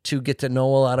me to get to know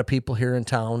a lot of people here in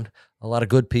town, a lot of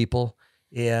good people.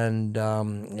 And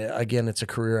again, it's a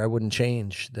career I wouldn't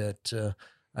change. That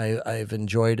I've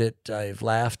enjoyed it. I've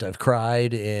laughed. I've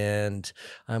cried, and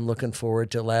I'm looking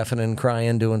forward to laughing and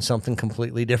crying, doing something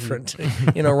completely different.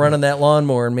 Running that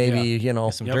lawnmower, and maybe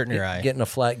some dirt in your eye,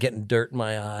 getting dirt in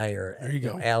my eye, or There you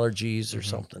go. allergies or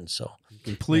something. So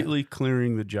Completely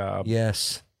clearing the job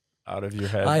yes, out of your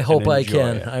head. I hope and I enjoy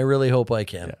can. it. I really hope I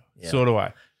can. Yeah. Yeah. So do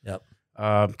I. Yep.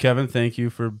 Kevin, thank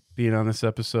you for being on this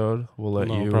episode. We'll let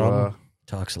No you. problem.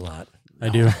 Talks a lot. I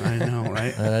do. I know,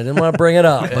 right? And I didn't want to bring it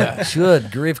up, but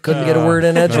good grief, couldn't get a word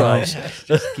in edgewise.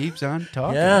 Just keeps on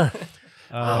talking. Yeah.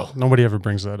 Nobody ever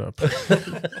brings that up.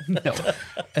 No,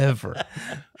 ever.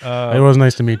 It was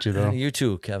nice to meet you, though. You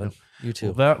too, Kevin. You Well,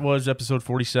 too. that was episode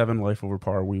 47, Life Over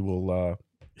Par. We will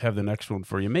have the next one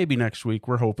for you. Maybe next week.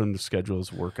 We're hoping the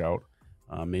schedules work out.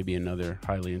 Maybe another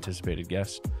highly anticipated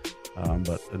guest.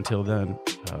 But until then,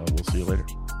 we'll see you later.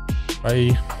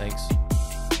 Bye. Thanks.